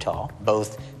Provo, Utah,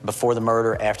 both before the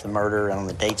murder, after the murder, and on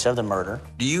the dates of the murder.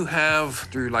 Do you have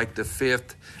through like the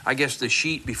 5th, I guess the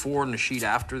sheet before and the sheet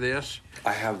after this?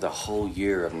 I have the whole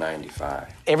year of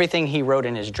 95. Everything he wrote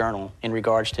in his journal in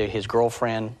regards to his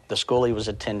girlfriend, the school he was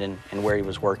attending, and where he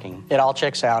was working, it all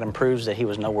checks out and proves that he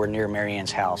was nowhere near Mary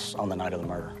Ann's house on the night of the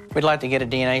murder. We'd like to get a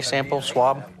DNA sample,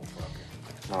 swab.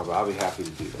 No, but I'll be happy to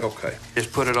do that. Okay.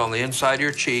 Just put it on the inside of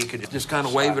your cheek and just kind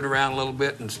of wave it around a little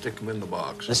bit and stick them in the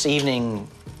box. This evening,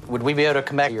 would we be able to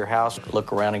come back to your house,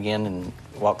 look around again, and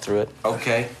walk through it?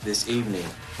 Okay, this evening.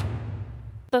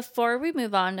 Before we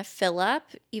move on to Philip,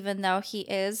 even though he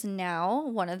is now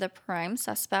one of the prime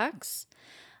suspects,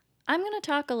 I'm going to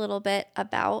talk a little bit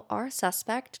about our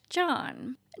suspect,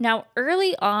 John. Now,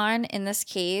 early on in this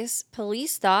case,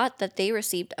 police thought that they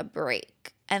received a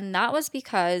break, and that was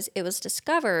because it was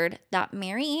discovered that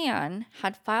Mary Ann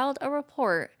had filed a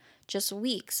report just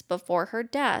weeks before her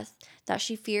death that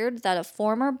she feared that a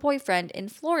former boyfriend in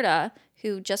Florida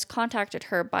who just contacted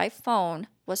her by phone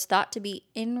was thought to be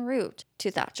en route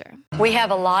to Thatcher. We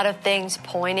have a lot of things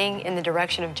pointing in the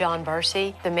direction of John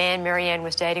Bursey, the man Marianne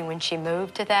was dating when she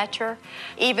moved to Thatcher.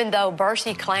 Even though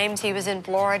Bursey claims he was in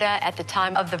Florida at the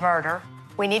time of the murder,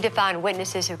 we need to find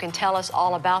witnesses who can tell us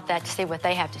all about that to see what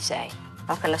they have to say.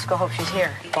 Okay, let's go hope she's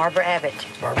here. Barbara Abbott.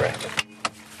 Barbara Abbott.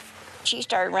 She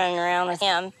started running around with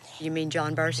him. You mean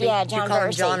John Bursey? Yeah, Did you John call him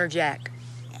Bursey. John or Jack?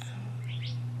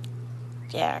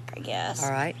 Jack, I guess. All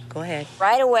right, go ahead.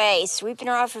 Right away, sweeping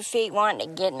her off her feet, wanting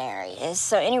to get married.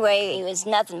 So anyway, he was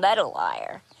nothing but a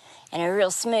liar, and a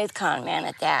real smooth con man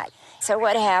at that. So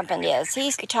what happened is, he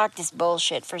talked this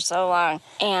bullshit for so long,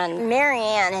 and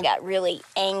Marianne got really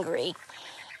angry,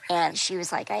 and she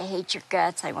was like, I hate your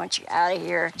guts, I want you out of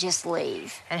here, just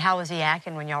leave. And how was he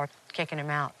acting when y'all were kicking him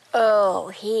out? Oh,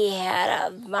 he had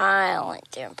a violent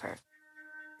temper.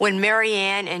 When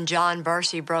Marianne and John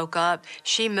Bursey broke up,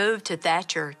 she moved to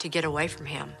Thatcher to get away from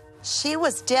him. She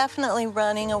was definitely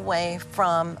running away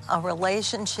from a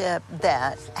relationship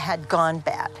that had gone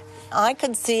bad. I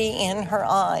could see in her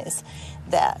eyes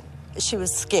that she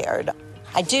was scared.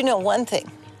 I do know one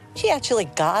thing. She actually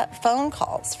got phone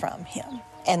calls from him,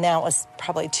 and that was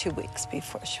probably 2 weeks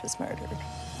before she was murdered.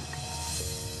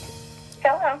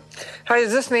 Hello. Hi,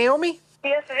 is this Naomi?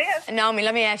 Yes, it is. Naomi,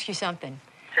 let me ask you something.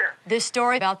 Sure. This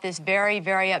story about this very,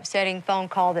 very upsetting phone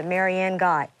call that Marianne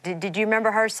got, did you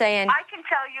remember her saying... I can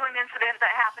tell you an incident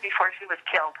that happened before she was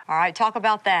killed. All right, talk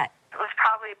about that. It was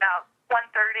probably about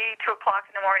 1:30, 2 o'clock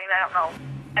in the morning, I don't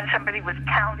know. And somebody was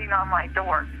pounding on my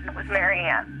door. It was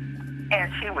Marianne.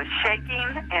 And she was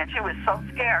shaking, and she was so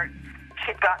scared.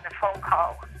 She'd gotten a phone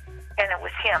call, and it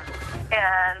was him.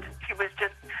 And she was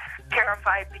just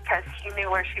terrified because he knew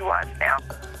where she was now.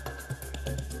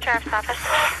 Sheriff's Office.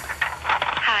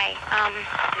 Hi.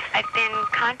 I've been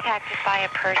contacted by a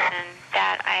person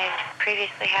that I've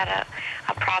previously had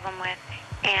a problem with,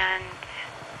 and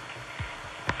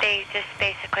they just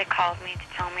basically called me to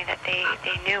tell me that they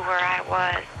knew where I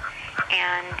was,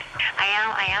 and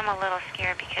I am a little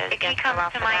scared because if he comes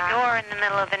to my door in the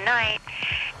middle of the night,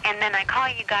 and then I call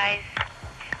you guys,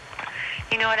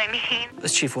 you know what I mean?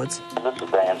 This is Chief Woods. This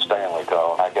is Dan Stanley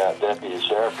calling. I got Deputy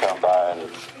Sheriff come by and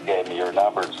gave me your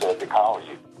number and said to call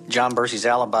you. John Bursey's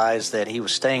alibi is that he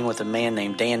was staying with a man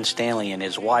named Dan Stanley and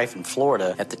his wife in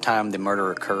Florida at the time the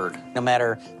murder occurred. No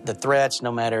matter the threats,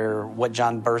 no matter what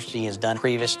John Bursey has done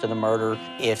previous to the murder,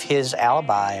 if his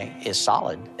alibi is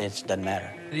solid, it doesn't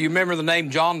matter. Do you remember the name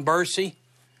John Bursey?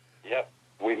 Yep.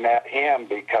 We met him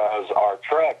because our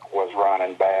truck was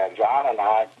running bad. John and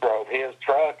I drove his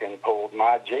truck and pulled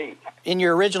my Jeep. In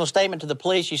your original statement to the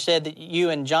police, you said that you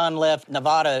and John left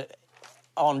Nevada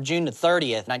on June the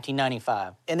 30th,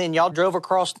 1995. And then y'all drove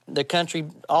across the country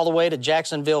all the way to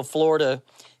Jacksonville, Florida,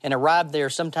 and arrived there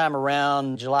sometime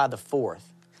around July the 4th.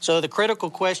 So the critical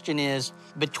question is,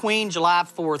 between July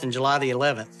 4th and July the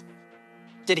 11th,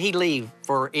 did he leave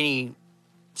for any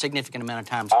significant amount of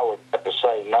time? I would have to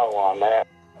say no on that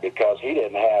because he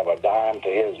didn't have a dime to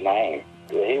his name.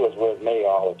 He was with me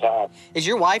all the time. Is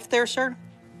your wife there, sir?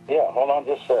 Yeah, hold on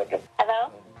just a second.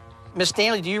 Hello? Miss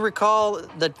Stanley, do you recall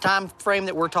the time frame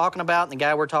that we're talking about and the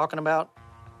guy we're talking about?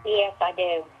 Yes, I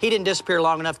do. He didn't disappear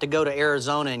long enough to go to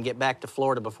Arizona and get back to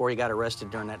Florida before he got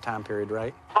arrested during that time period,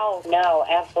 right? Oh, no,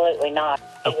 absolutely not.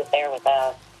 He was there with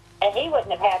us. And he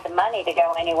wouldn't have had the money to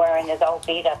go anywhere in his old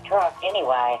beat-up truck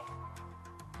anyway.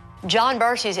 John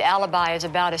Bursey's alibi is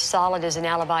about as solid as an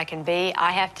alibi can be,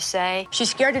 I have to say. She's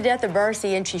scared to death of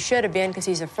Bursey, and she should have been because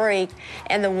he's a freak.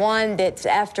 And the one that's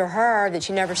after her that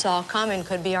she never saw coming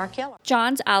could be our killer.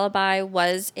 John's alibi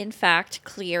was, in fact,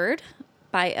 cleared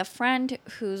by a friend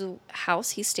whose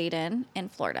house he stayed in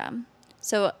Florida.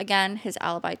 So, again, his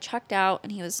alibi checked out,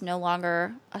 and he was no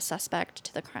longer a suspect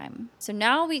to the crime. So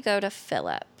now we go to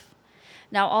Philip.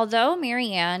 Now, although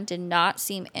Marianne did not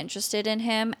seem interested in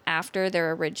him after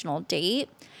their original date,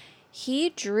 he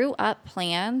drew up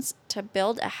plans to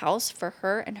build a house for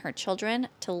her and her children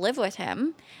to live with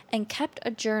him and kept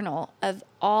a journal of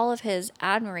all of his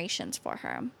admirations for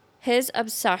her. His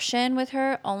obsession with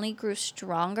her only grew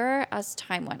stronger as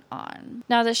time went on.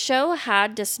 Now, the show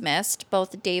had dismissed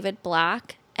both David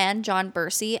Black and John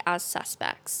Bursey as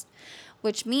suspects,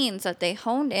 which means that they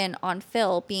honed in on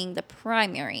Phil being the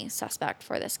primary suspect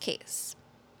for this case.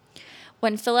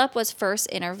 When Philip was first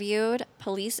interviewed,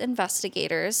 police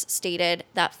investigators stated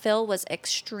that Phil was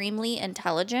extremely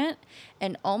intelligent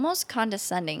and almost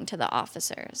condescending to the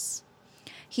officers.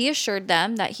 He assured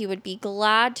them that he would be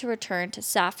glad to return to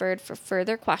Safford for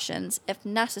further questions if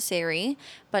necessary,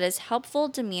 but his helpful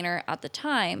demeanor at the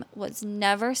time was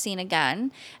never seen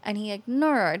again, and he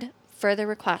ignored further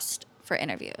requests for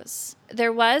interviews.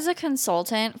 There was a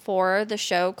consultant for the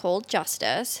show Cold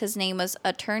Justice. His name was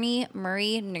attorney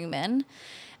Murray Newman,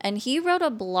 and he wrote a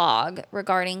blog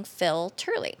regarding Phil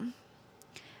Turley.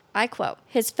 I quote,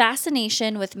 "His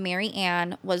fascination with Mary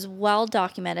Ann was well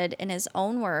documented in his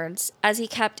own words, as he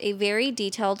kept a very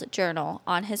detailed journal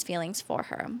on his feelings for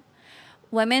her.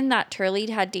 Women that Turley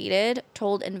had dated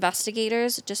told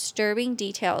investigators disturbing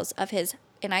details of his,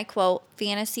 and I quote,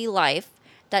 fantasy life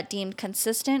that deemed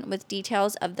consistent with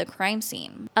details of the crime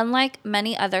scene. Unlike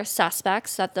many other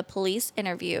suspects that the police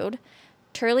interviewed,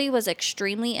 Turley was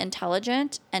extremely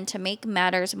intelligent, and to make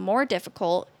matters more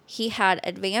difficult, he had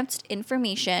advanced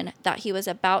information that he was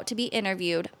about to be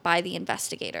interviewed by the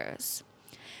investigators.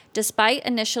 Despite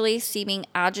initially seeming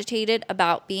agitated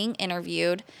about being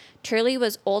interviewed, Turley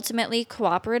was ultimately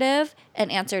cooperative and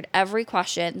answered every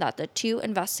question that the two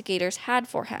investigators had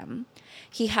for him.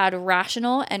 He had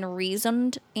rational and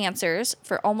reasoned answers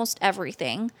for almost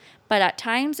everything, but at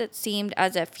times it seemed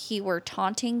as if he were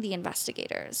taunting the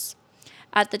investigators.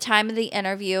 At the time of the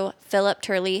interview, Philip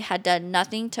Turley had done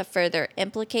nothing to further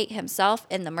implicate himself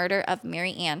in the murder of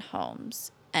Mary Ann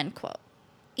Holmes." End quote.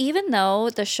 Even though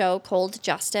the show Cold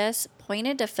Justice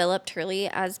pointed to Philip Turley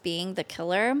as being the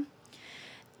killer,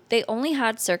 they only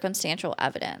had circumstantial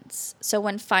evidence. So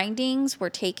when findings were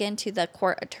taken to the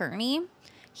court attorney,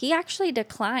 he actually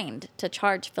declined to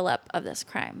charge Philip of this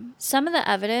crime. Some of the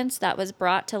evidence that was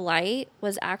brought to light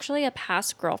was actually a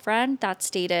past girlfriend that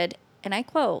stated, and I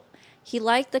quote, "He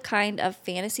liked the kind of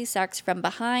fantasy sex from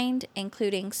behind,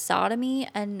 including sodomy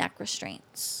and neck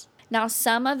restraints." Now,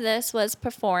 some of this was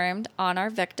performed on our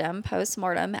victim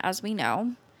post-mortem, as we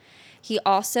know. He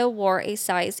also wore a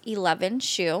size 11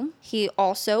 shoe. He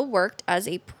also worked as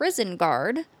a prison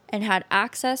guard and had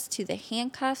access to the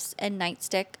handcuffs and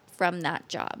nightstick from that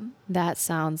job. That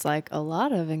sounds like a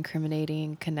lot of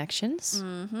incriminating connections.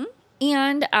 Mm-hmm.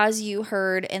 And as you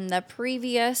heard in the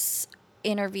previous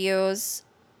interviews,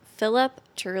 Philip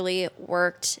Turley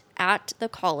worked at the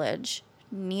college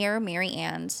near Mary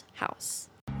Ann's house.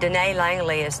 Danae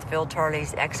Langley is Phil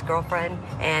Turley's ex-girlfriend,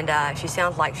 and she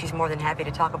sounds like she's more than happy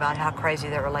to talk about how crazy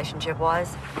their relationship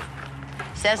was.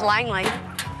 Says Langley.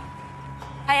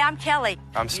 Hey, I'm Kelly.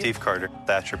 I'm Steve Carter,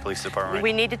 Thatcher Police Department.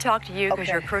 We need to talk to you because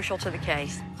you're crucial to the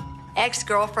case.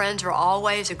 Ex-girlfriends are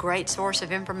always a great source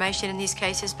of information in these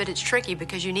cases, but it's tricky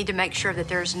because you need to make sure that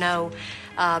there's no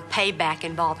payback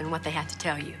involved in what they have to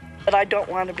tell you. But I don't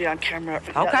want to be on camera.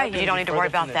 Okay, you don't need to worry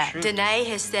about that. Danae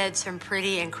has said some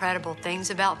pretty incredible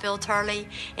things about Phil Turley,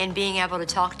 and being able to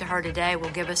talk to her today will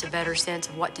give us a better sense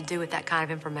of what to do with that kind of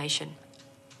information.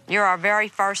 You're our very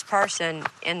first person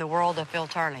in the world of Phil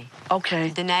Turley. Okay.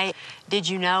 Danae, did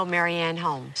you know Mary Ann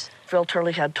Holmes? Phil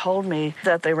Turley had told me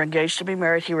that they were engaged to be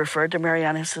married. He referred to Mary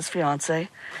Ann as his fiancée.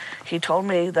 He told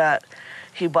me that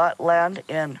he bought land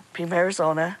in Pima,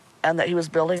 Arizona, and that he was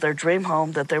building their dream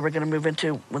home that they were going to move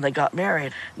into when they got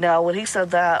married. Now, when he said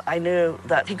that, I knew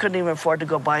that he couldn't even afford to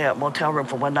go buy a motel room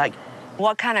for one night.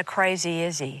 What kind of crazy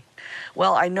is he?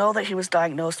 Well, I know that he was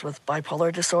diagnosed with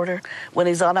bipolar disorder. When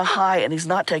he's on a high and he's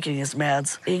not taking his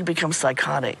meds, he becomes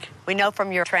psychotic. We know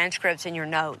from your transcripts and your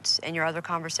notes and your other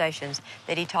conversations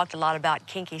that he talked a lot about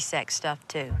kinky sex stuff,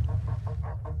 too.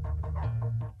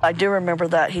 I do remember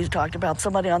that he talked about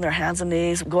somebody on their hands and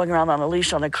knees, going around on a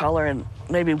leash on a collar and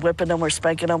maybe whipping them or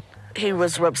spanking them. He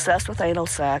was obsessed with anal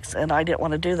sex, and I didn't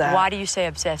want to do that. Why do you say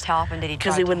obsessed? How often did he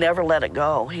try? Because he would never let it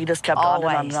go. He just kept on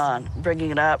Always. and on, bringing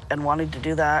it up and wanting to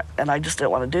do that, and I just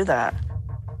didn't want to do that.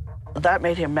 That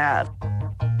made him mad.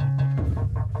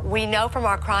 We know from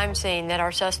our crime scene that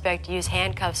our suspect used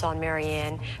handcuffs on Mary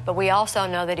Ann, but we also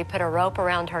know that he put a rope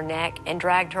around her neck and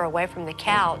dragged her away from the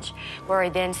couch, where he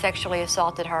then sexually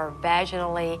assaulted her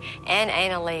vaginally and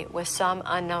anally with some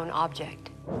unknown object.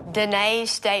 Danae's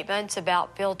statements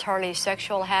about Phil Turley's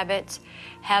sexual habits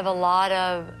have a lot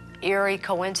of eerie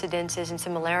coincidences and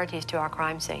similarities to our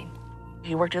crime scene.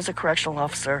 He worked as a correctional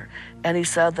officer, and he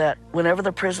said that whenever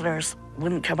the prisoners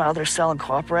wouldn't come out of their cell and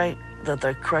cooperate, that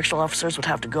the correctional officers would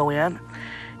have to go in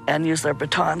and use their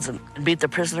batons and beat the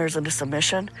prisoners into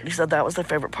submission. He said that was the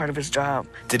favorite part of his job.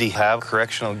 Did he have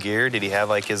correctional gear? Did he have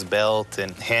like his belt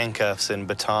and handcuffs and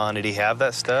baton? Did he have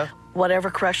that stuff? Whatever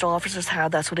correctional officers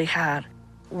had, that's what he had.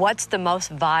 What's the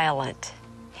most violent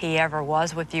he ever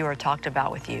was with you or talked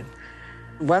about with you?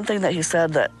 One thing that he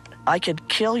said, that I could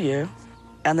kill you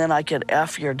and then I could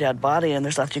F your dead body and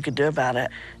there's nothing you could do about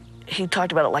it. He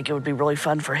talked about it like it would be really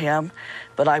fun for him,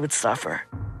 but I would suffer.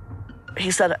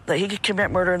 He said that he could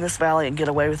commit murder in this valley and get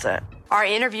away with it. Our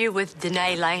interview with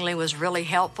Danae Langley was really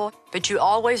helpful, but you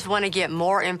always want to get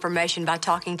more information by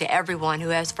talking to everyone who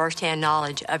has firsthand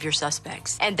knowledge of your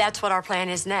suspects. And that's what our plan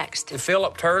is next.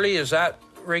 Philip Turley, does that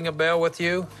ring a bell with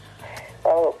you?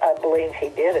 Oh, I believe he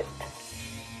did it.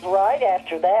 Right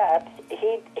after that,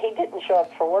 he didn't show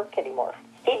up for work anymore.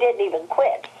 He didn't even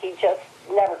quit. He just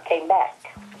never came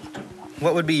back.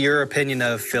 What would be your opinion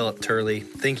of Philip Turley,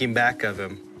 thinking back of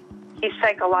him? He's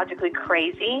psychologically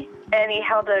crazy, and he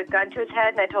held a gun to his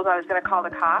head, and I told him I was going to call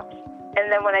the cops.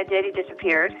 And then when I did, he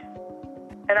disappeared.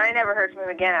 And I never heard from him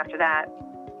again after that.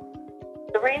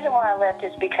 The reason why I left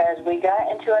is because we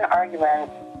got into an argument,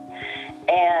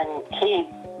 and he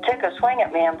took a swing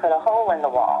at me and put a hole in the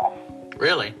wall.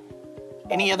 Really?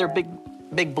 Any other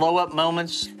big blow-up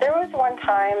moments? There was one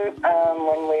time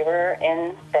when we were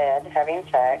in bed having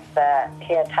sex that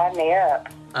he had tied me up.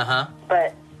 Uh-huh.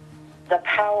 But the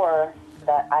power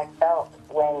that I felt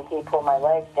when he pulled my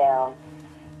legs down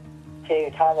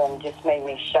to tie them just made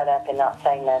me shut up and not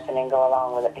say nothing and go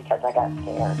along with it because I got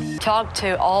scared. Talked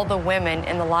to all the women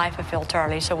in the life of Phil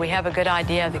Turley, so we have a good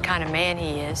idea of the kind of man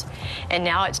he is. And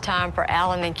now it's time for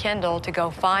Alan and Kendall to go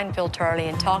find Phil Turley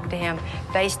and talk to him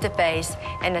face to face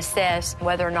and assess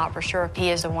whether or not for sure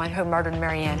he is the one who murdered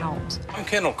Mary Ann Holmes. I'm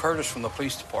Kendall Curtis from the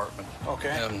police department.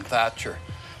 Okay. In Thatcher.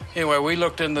 Anyway, we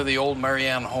looked into the old Mary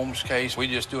Ann Holmes case. We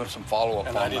just doing some follow-up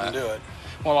on that. And I didn't do it.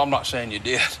 Well, I'm not saying you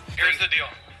did. Here's the deal.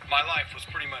 My life was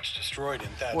pretty much destroyed in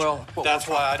Thatcher. Well, that's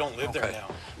why I don't live there now.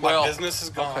 My business is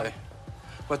gone. Okay.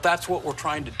 But that's what we're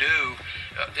trying to do.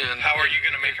 How are you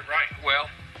going to make it right? Well,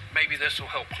 maybe this will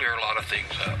help clear a lot of things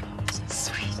up.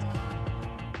 Sweet.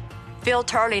 Phil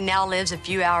Turley now lives a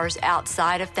few hours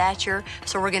outside of Thatcher,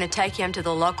 so we're going to take him to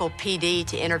the local PD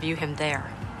to interview him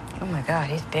there. Oh my God,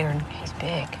 he's bigger. He's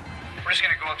big. We're just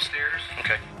going to go upstairs.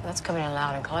 Okay. That's coming in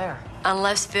loud and clear.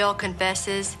 Unless Phil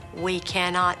confesses, we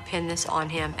cannot pin this on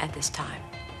him at this time.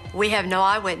 We have no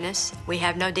eyewitness. We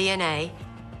have no DNA.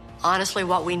 Honestly,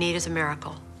 what we need is a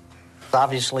miracle.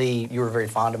 Obviously, you were very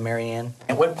fond of Mary Ann.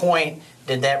 At what point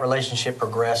did that relationship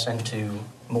progress into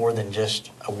more than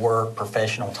just a work,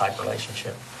 professional type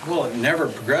relationship? Well, it never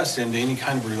progressed into any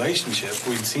kind of relationship.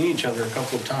 We'd seen each other a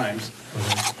couple of times.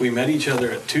 Mm-hmm. We met each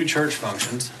other at 2 church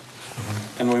functions,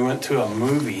 and we went to a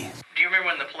movie. Do you remember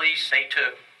when the police, they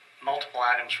took multiple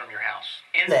items from your house?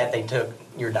 In that, they took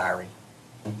your diary.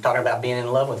 Talking about being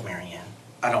in love with Mary Ann.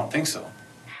 I don't think so.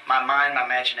 My mind, my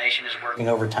imagination is working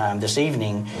overtime. This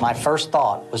evening, my first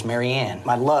thought was Mary Ann.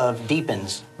 My love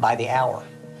deepens by the hour.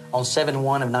 On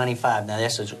 7/1 of 95, now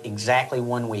this is exactly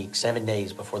 1 week, 7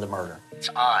 days before the murder. It's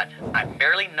odd. I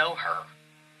barely know her,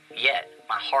 yet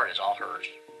my heart is all hers.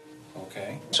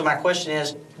 Okay. So my question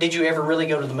is, did you ever really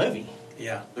go to the movie?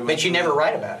 Yeah. But you never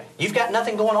write about it. You've got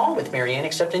nothing going on with Mary Ann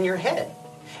except in your head.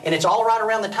 And it's all right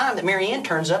around the time that Mary Ann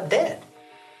turns up dead.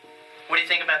 What do you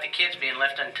think about the kids being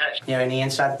left untouched? You have any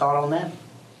inside thought on that?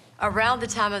 Around the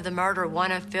time of the murder,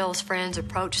 one of Phil's friends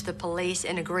approached the police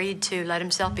and agreed to let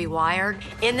himself be wired.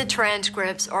 In the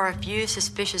transcripts are a few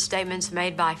suspicious statements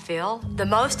made by Phil, the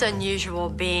most unusual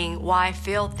being why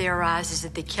Phil theorizes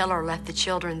that the killer left the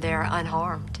children there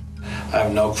unharmed. I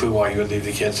have no clue why you would leave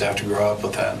the kids to have to grow up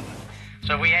with that.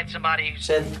 So we had somebody who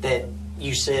said that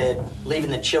you said,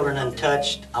 leaving the children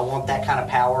untouched, I want that kind of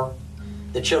power.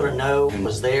 The children know it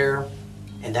was there,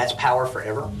 and that's power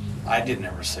forever? I didn't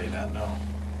ever say that, no.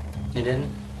 You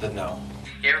didn't? No.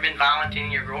 You ever been violent to any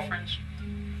of your girlfriends?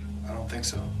 I don't think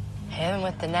so. Him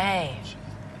with the Danae.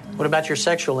 What about your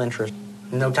sexual interest?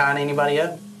 No tying anybody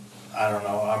up? I don't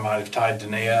know. I might have tied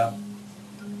Danae up.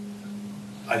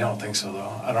 I don't think so,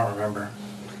 though. I don't remember.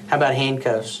 How about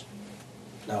handcuffs?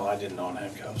 No, I didn't own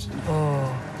handcuffs.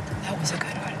 Oh, that was a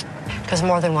good one. Because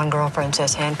more than one girlfriend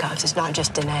says handcuffs. It's not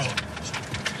just Danae.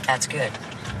 That's good.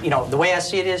 You know, the way I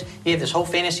see it is, you have this whole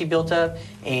fantasy built up,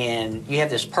 and you have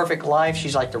this perfect life.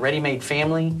 She's like the ready-made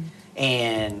family,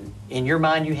 and in your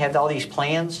mind, you have all these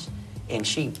plans, and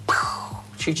she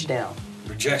shoots you down.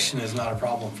 Rejection is not a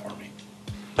problem for me.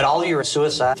 But all your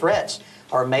suicide threats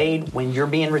are made when you're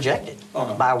being rejected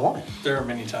by a woman. There are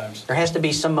many times. There has to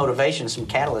be some motivation, some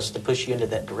catalyst to push you into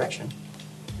that direction.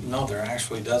 No, there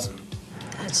actually doesn't.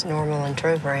 That's normal and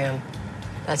true for him.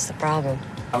 That's the problem.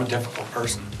 I'm a difficult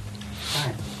person. All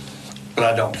right. But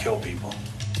I don't kill people.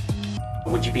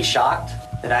 Would you be shocked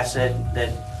that I said that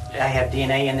I have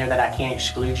DNA in there that I can't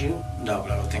exclude you? No,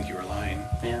 but I would think you were lying.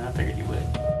 Yeah, I figured you would.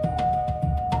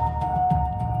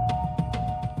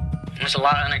 There's a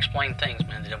lot of unexplained things,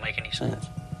 man, that don't make any sense.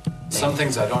 Some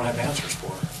things I don't have answers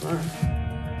for. All right.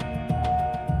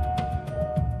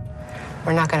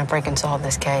 We're not going to freaking solve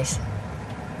this case.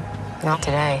 Not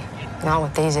today. Not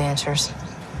with these answers.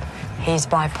 He's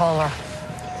bipolar.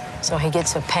 So he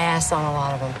gets a pass on a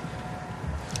lot of them.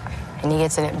 And he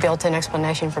gets a built-in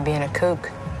explanation for being a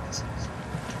kook.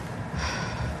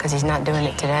 Because he's not doing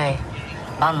it today.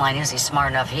 Bottom line is he's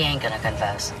smart enough, he ain't gonna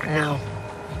confess. No.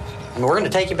 And we're going to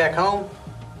take you back home,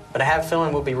 but I have a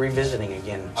feeling we'll be revisiting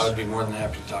again. I would be more than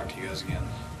happy to talk to you guys again.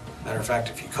 Matter of fact,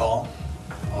 if you call,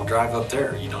 I'll drive up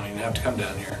there. You don't even have to come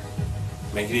down here.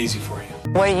 Make it easy for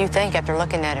you. What do you think after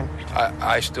looking at him?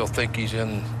 I still think he's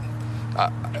in.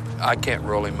 I can't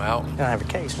rule him out. You don't have a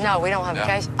case. No, we don't have No. a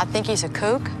case. I think he's a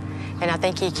kook, and I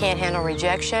think he can't handle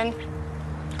rejection.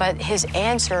 But his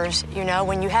answers, you know,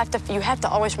 when you have to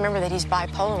always remember that he's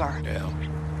bipolar. Yeah.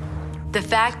 The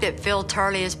fact that Phil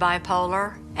Turley is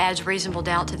bipolar adds reasonable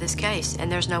doubt to this case, and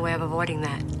there's no way of avoiding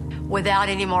that. Without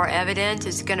any more evidence,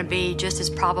 it's going to be just as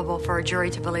probable for a jury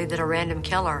to believe that a random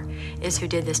killer is who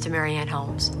did this to Mary Ann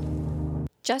Holmes.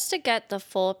 Just to get the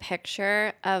full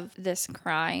picture of this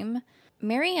crime,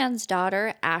 Mary Ann's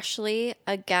daughter, Ashley,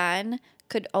 again,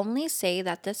 could only say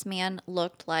that this man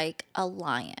looked like a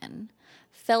lion.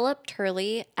 Philip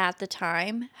Turley, at the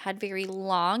time, had very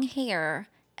long hair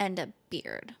and a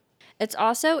beard. It's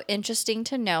also interesting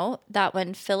to note that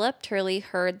when Philip Turley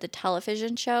heard the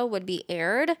television show would be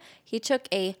aired, he took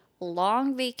a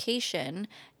long vacation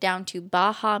down to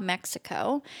Baja,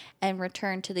 Mexico, and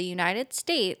returned to the United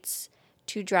States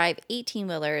to drive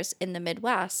 18-wheelers in the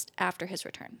Midwest after his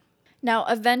return. Now,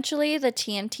 eventually, the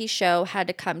TNT show had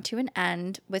to come to an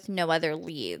end with no other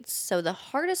leads. So the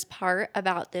hardest part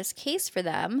about this case for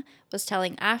them was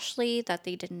telling Ashley that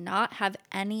they did not have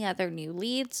any other new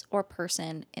leads or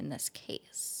person in this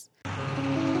case.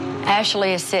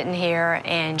 Ashley is sitting here,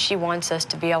 and she wants us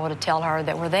to be able to tell her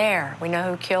that we're there. We know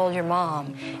who killed your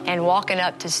mom. And walking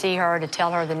up to see her to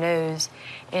tell her the news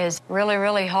is really,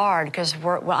 really hard because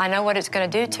I know what it's going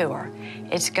to do to her.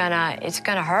 It's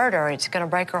gonna hurt her. It's going to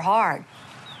break her heart.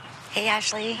 Hey,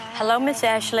 Ashley. Hello, Miss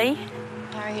Ashley.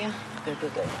 How are you? Good,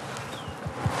 good, good.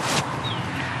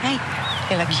 Hey,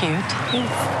 you look cute.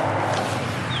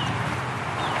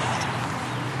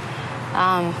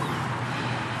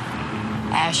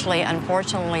 Ashley,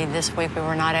 unfortunately, this week we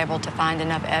were not able to find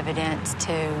enough evidence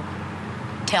to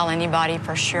tell anybody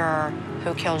for sure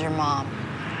who killed your mom.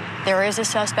 There is a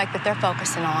suspect that they're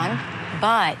focusing on,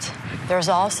 but there's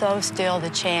also still the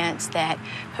chance that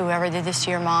whoever did this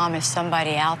to your mom is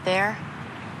somebody out there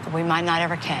that we might not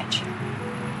ever catch,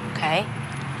 okay?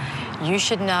 You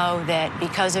should know that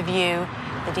because of you,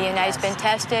 the DNA's been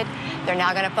tested. They're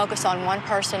now going to focus on one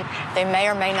person. They may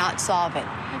or may not solve it.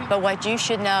 But what you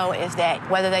should know is that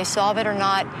whether they solve it or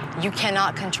not, you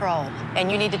cannot control. And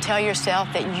you need to tell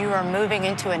yourself that you are moving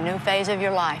into a new phase of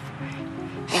your life.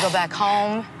 You go back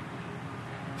home.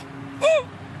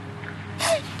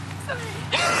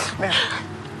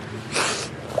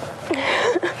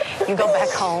 You go back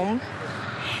home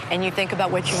and you think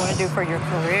about what you want to do for your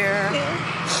career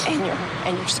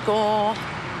and your school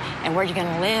and where you're going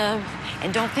to live.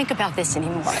 And don't think about this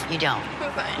anymore. You don't.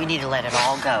 You need to let it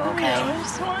all go, okay?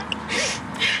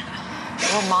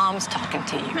 Your mom's talking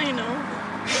to you. I know.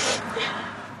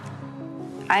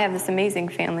 I have this amazing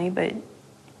family, but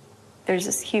there's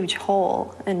this huge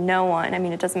hole and no one. I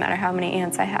mean, it doesn't matter how many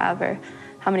aunts I have or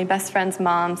how many best friends'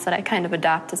 moms that I kind of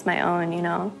adopt as my own, you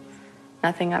know.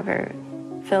 Nothing ever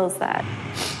fills that.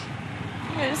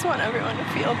 I just want everyone to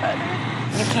feel better.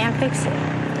 You can't fix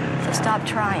it, so stop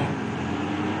trying.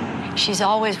 She's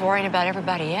always worrying about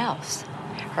everybody else.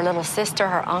 Her little sister,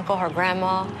 her uncle, her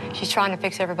grandma. She's trying to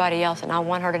fix everybody else, and I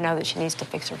want her to know that she needs to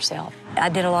fix herself. I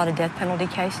did a lot of death penalty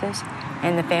cases,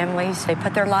 and the families, they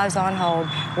put their lives on hold,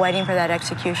 waiting for that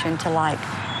execution to, like,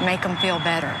 make them feel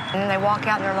better. And then they walk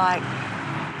out and they're like,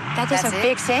 that doesn't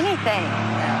fix anything.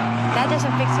 That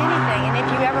doesn't fix anything. And if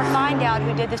you ever find out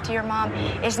who did this to your mom,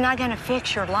 it's not going to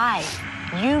fix your life.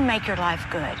 You make your life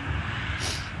good.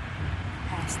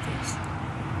 That's this.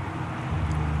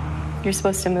 You're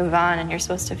supposed to move on and you're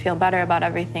supposed to feel better about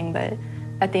everything, but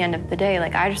at the end of the day,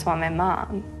 like, I just want my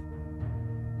mom.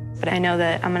 But I know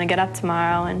that I'm gonna get up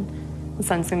tomorrow and the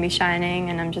sun's gonna be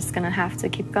shining and I'm just gonna have to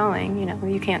keep going, you know,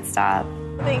 you can't stop.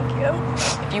 Thank you.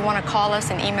 If you want to call us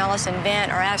and email us and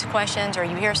vent or ask questions or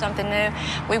you hear something new,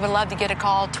 we would love to get a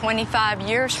call 25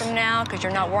 years from now because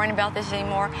you're not worrying about this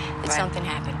anymore, that something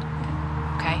happened,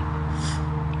 okay?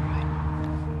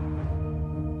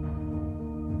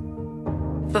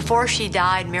 Before she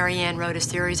died, Mary Ann wrote a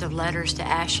series of letters to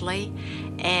Ashley,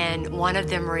 and one of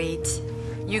them reads,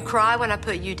 "You cry when I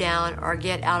put you down or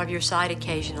get out of your sight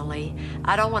occasionally.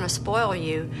 I don't want to spoil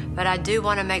you, but I do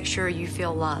want to make sure you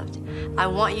feel loved. I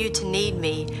want you to need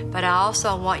me, but I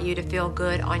also want you to feel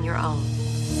good on your own."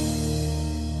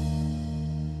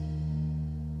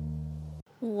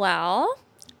 Well,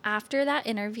 After that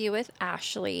interview with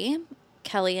Ashley,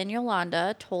 Kelly and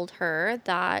Yolanda told her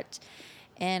that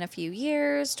in a few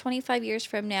years, 25 years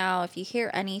from now, if you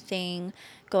hear anything,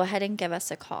 go ahead and give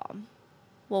us a call.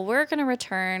 Well, we're going to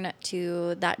return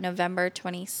to that November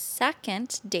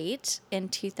 22nd date in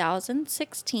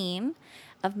 2016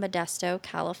 of Modesto,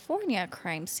 California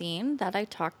crime scene that I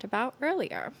talked about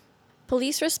earlier.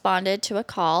 Police responded to a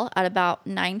call at about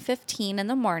 9:15 in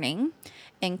the morning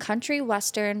in Country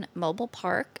Western Mobile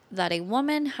Park that a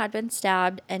woman had been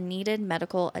stabbed and needed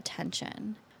medical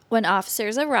attention. When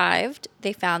officers arrived,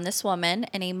 they found this woman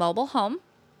in a mobile home,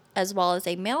 as well as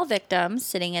a male victim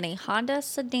sitting in a Honda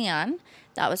sedan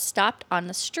that was stopped on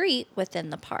the street within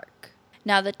the park.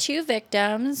 Now, the two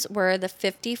victims were the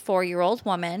 54-year-old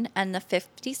woman and the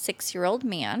 56-year-old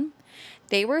man.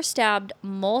 They were stabbed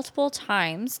multiple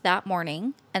times that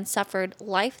morning and suffered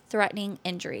life-threatening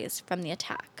injuries from the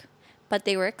attack, but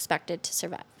they were expected to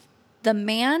survive. The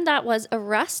man that was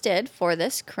arrested for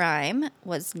this crime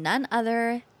was none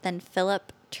other than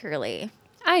Philip Turley.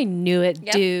 I knew it,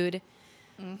 Yep. dude.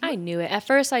 I knew it. At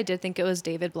first, I did think it was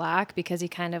David Black because he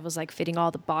kind of was like fitting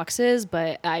all the boxes,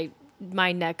 but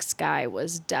my next guy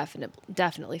was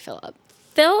definitely Philip.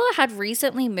 Phil had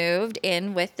recently moved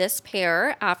in with this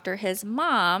pair after his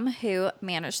mom, who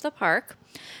managed the park,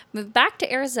 moved back to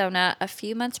Arizona a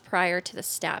few months prior to the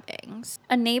stabbings.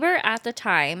 A neighbor at the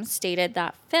time stated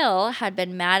that Phil had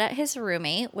been mad at his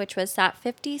roommate, which was that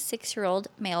 56-year-old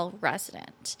male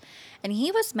resident. And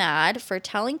he was mad for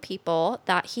telling people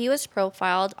that he was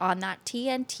profiled on that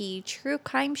TNT true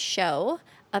crime show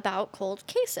about cold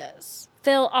cases.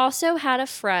 Phil also had a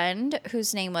friend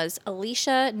whose name was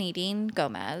Alicia Nadine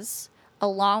Gomez,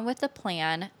 along with a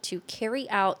plan to carry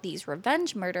out these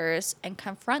revenge murders and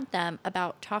confront them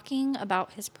about talking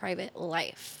about his private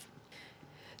life.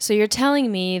 So you're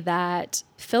telling me that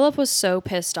Philip was so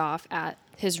pissed off at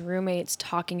his roommates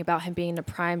talking about him being a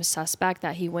prime suspect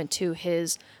that he went to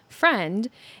his friend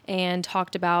and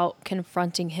talked about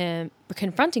confronting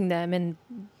them and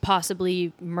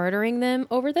possibly murdering them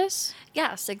over this?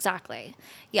 Yes, exactly.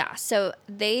 Yeah, so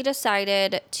they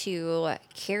decided to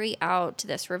carry out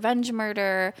this revenge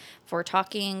murder for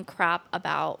talking crap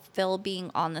about Phil being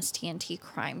on this TNT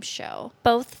crime show.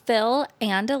 Both Phil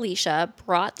and Alicia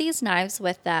brought these knives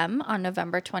with them on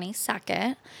November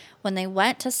 22nd when they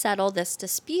went to settle this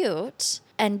dispute.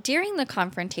 And during the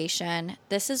confrontation,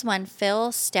 this is when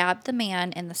Phil stabbed the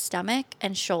man in the stomach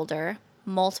and shoulder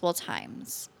multiple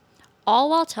times, all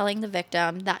while telling the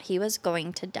victim that he was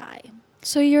going to die.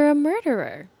 So you're a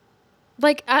murderer.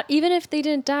 Like, even if they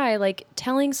didn't die, like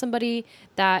telling somebody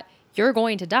that you're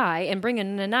going to die and bringing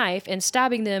in a knife and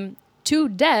stabbing them to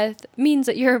death means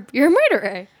that you're a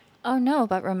murderer. Oh no,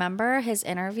 but remember his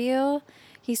interview?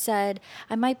 He said,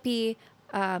 I might be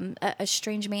a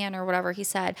strange man or whatever he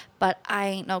said, but I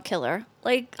ain't no killer.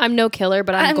 Like, I'm no killer,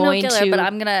 but I'm going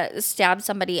to stab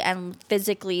somebody and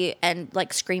physically and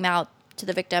like scream out to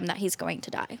the victim that he's going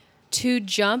to die. To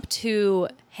jump to,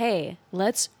 hey,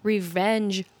 let's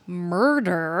revenge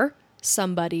murder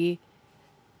somebody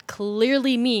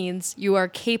clearly means you are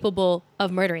capable of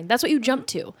murdering. That's what you jump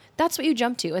to.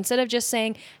 Instead of just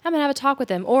saying, I'm going to have a talk with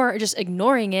him, or just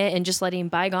ignoring it and just letting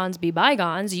bygones be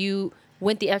bygones, you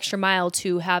went the extra mile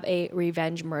to have a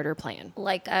revenge murder plan.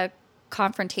 Like a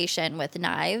confrontation with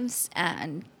knives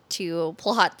and to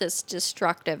plot this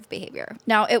destructive behavior.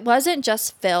 Now, it wasn't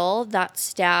just Phil that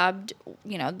stabbed,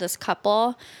 this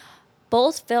couple.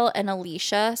 Both Phil and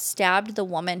Alicia stabbed the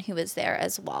woman who was there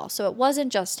as well. So it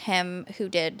wasn't just him who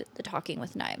did the talking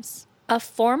with knives. A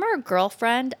former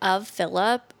girlfriend of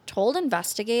Philip told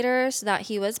investigators that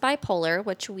he was bipolar,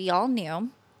 which we all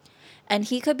knew, and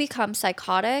he could become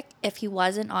psychotic if he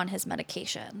wasn't on his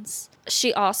medications.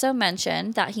 She also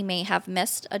mentioned that he may have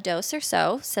missed a dose or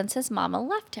so since his mama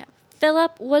left him.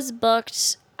 Philip was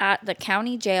booked at the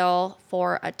county jail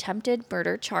for attempted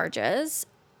murder charges,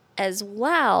 as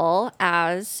well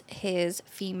as his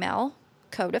female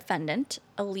co-defendant,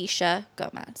 Alicia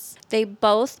Gomez. They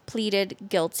both pleaded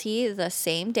guilty the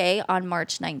same day on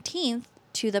March 19th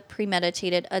to the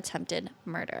premeditated attempted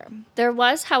murder. There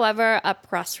was, however, a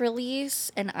press release,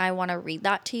 and I want to read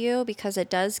that to you because it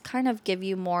does kind of give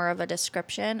you more of a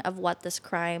description of what this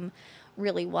crime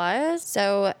really was.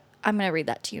 So I'm going to read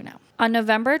that to you now. On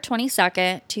November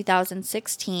 22nd,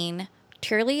 2016,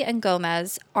 Turley and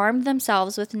Gomez armed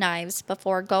themselves with knives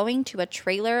before going to a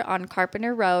trailer on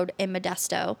Carpenter Road in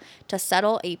Modesto to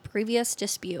settle a previous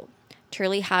dispute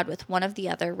Turley had with one of the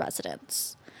other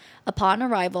residents. Upon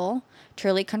arrival,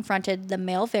 Turley confronted the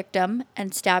male victim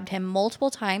and stabbed him multiple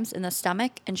times in the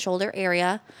stomach and shoulder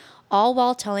area, all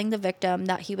while telling the victim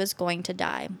that he was going to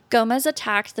die. Gomez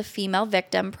attacked the female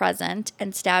victim present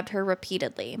and stabbed her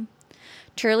repeatedly.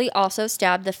 Turley also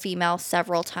stabbed the female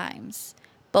several times.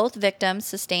 Both victims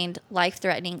sustained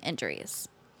life-threatening injuries.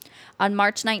 On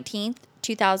March 19th,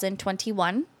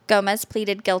 2021, Gomez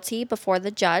pleaded guilty before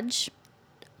the judge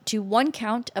to 1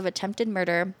 count of attempted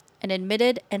murder and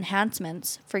admitted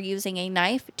enhancements for using a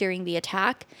knife during the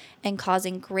attack and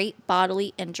causing great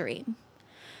bodily injury.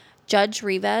 Judge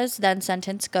Rivas then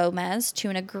sentenced Gomez to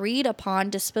an agreed-upon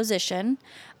disposition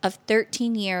of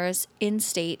 13 years in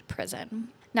state prison.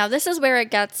 Now, this is where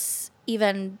it gets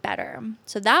even better.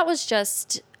 So that was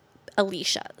just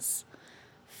Alicia's.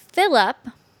 Philip,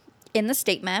 in the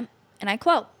statement, and I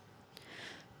quote,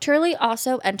 Turley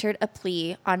also entered a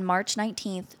plea on March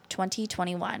 19th,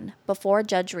 2021, before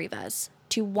Judge Rivas,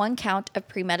 to 1 count of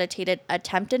premeditated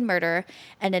attempted murder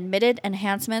and admitted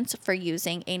enhancements for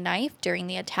using a knife during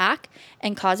the attack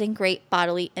and causing great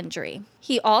bodily injury.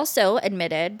 He also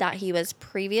admitted that he was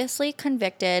previously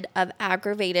convicted of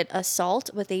aggravated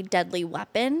assault with a deadly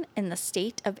weapon in the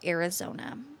state of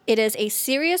Arizona. It is a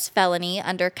serious felony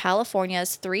under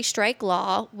California's 3-strike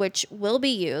law, which will be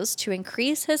used to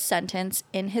increase his sentence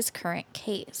in his current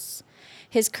case.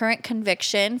 His current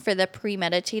conviction for the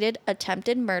premeditated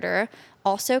attempted murder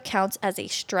also counts as a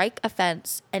strike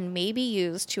offense and may be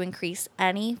used to increase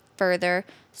any further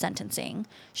sentencing,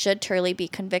 should Turley be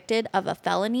convicted of a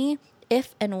felony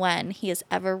if and when he is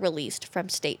ever released from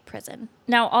state prison.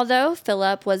 Now, although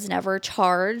Philip was never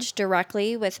charged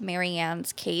directly with Mary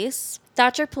Ann's case,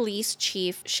 Thatcher Police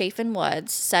Chief Chafin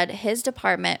Woods said his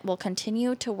department will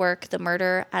continue to work the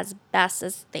murder as best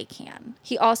as they can.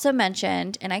 He also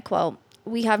mentioned, and I quote,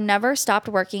 "We have never stopped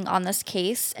working on this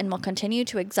case and will continue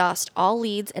to exhaust all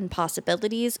leads and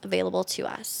possibilities available to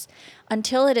us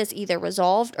until it is either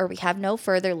resolved or we have no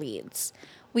further leads.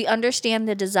 We understand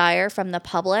the desire from the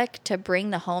public to bring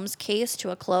the Holmes case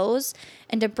to a close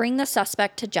and to bring the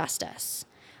suspect to justice.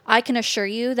 I can assure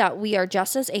you that we are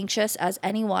just as anxious as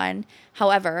anyone.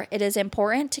 However, it is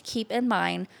important to keep in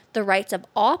mind the rights of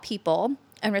all people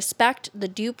and respect the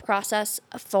due process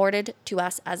afforded to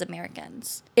us as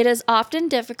Americans. It is often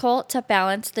difficult to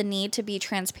balance the need to be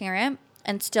transparent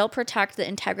and still protect the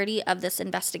integrity of this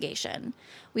investigation.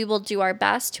 We will do our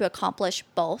best to accomplish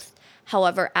both.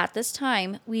 However, at this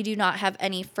time, we do not have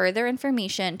any further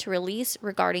information to release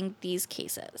regarding these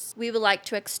cases. We would like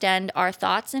to extend our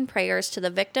thoughts and prayers to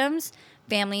the victims,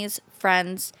 families,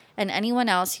 friends, and anyone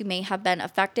else who may have been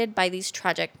affected by these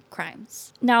tragic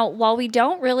crimes." Now, while we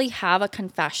don't really have a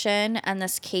confession and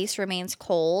this case remains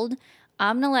cold,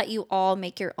 I'm going to let you all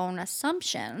make your own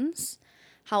assumptions.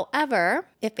 However,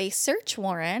 if a search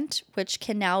warrant, which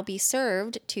can now be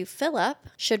served to Philip,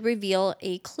 should reveal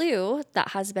a clue that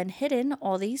has been hidden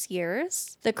all these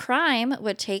years, the crime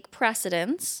would take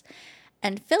precedence,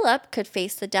 and Philip could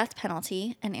face the death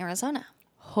penalty in Arizona.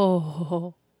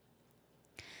 Oh.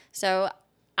 So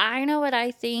I know what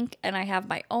I think, and I have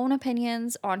my own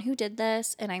opinions on who did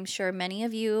this, and I'm sure many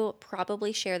of you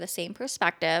probably share the same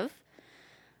perspective.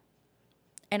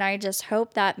 And I just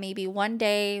hope that maybe one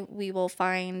day we will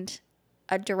find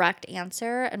a direct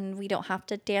answer and we don't have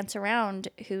to dance around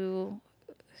who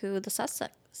the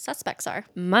suspects are.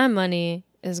 My money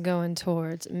is going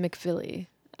towards McPhilly.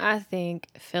 I think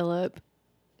Philip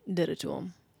did it to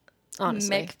him.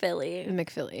 Honestly.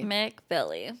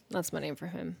 McPhilly. That's my name for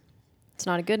him. It's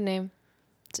not a good name.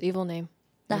 It's an evil name.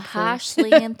 The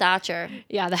hash-slinging Thatcher.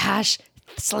 Yeah, the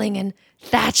hash-slinging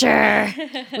Thatcher.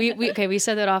 We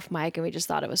said that off mic and we just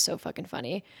thought it was so fucking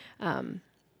funny.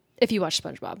 If you watch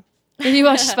SpongeBob.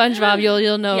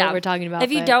 You'll know what we're talking about.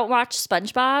 If you don't watch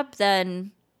SpongeBob,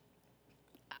 then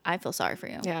I feel sorry for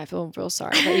you. Yeah, I feel real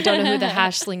sorry that you don't know who the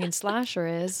hash-slinging slasher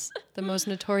is. The most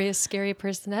notorious scary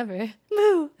person ever.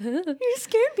 Moo, you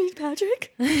scared me,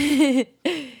 Patrick.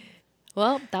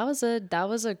 Well, that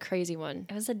was a crazy one.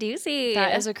 It was a doozy.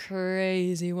 That is a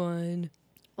crazy one.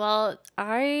 Well,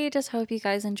 I just hope you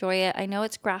guys enjoy it. I know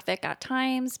it's graphic at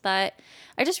times, but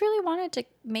I just really wanted to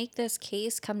make this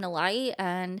case come to light,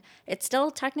 and it's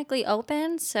still technically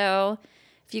open. So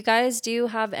if you guys do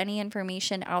have any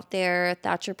information out there,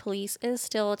 Thatcher Police is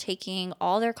still taking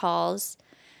all their calls.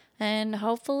 And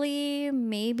hopefully,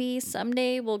 maybe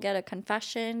someday we'll get a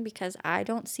confession, because I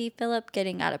don't see Philip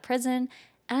getting out of prison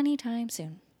anytime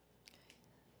soon.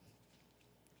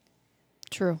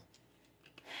 True.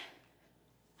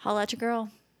 Holla at your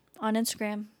girl on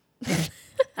Instagram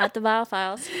at the Vile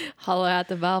Files. Holla at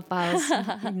the Vile Files,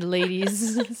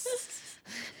 ladies.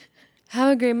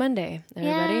 Have a great Monday,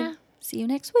 everybody. Yeah. See you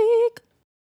next week.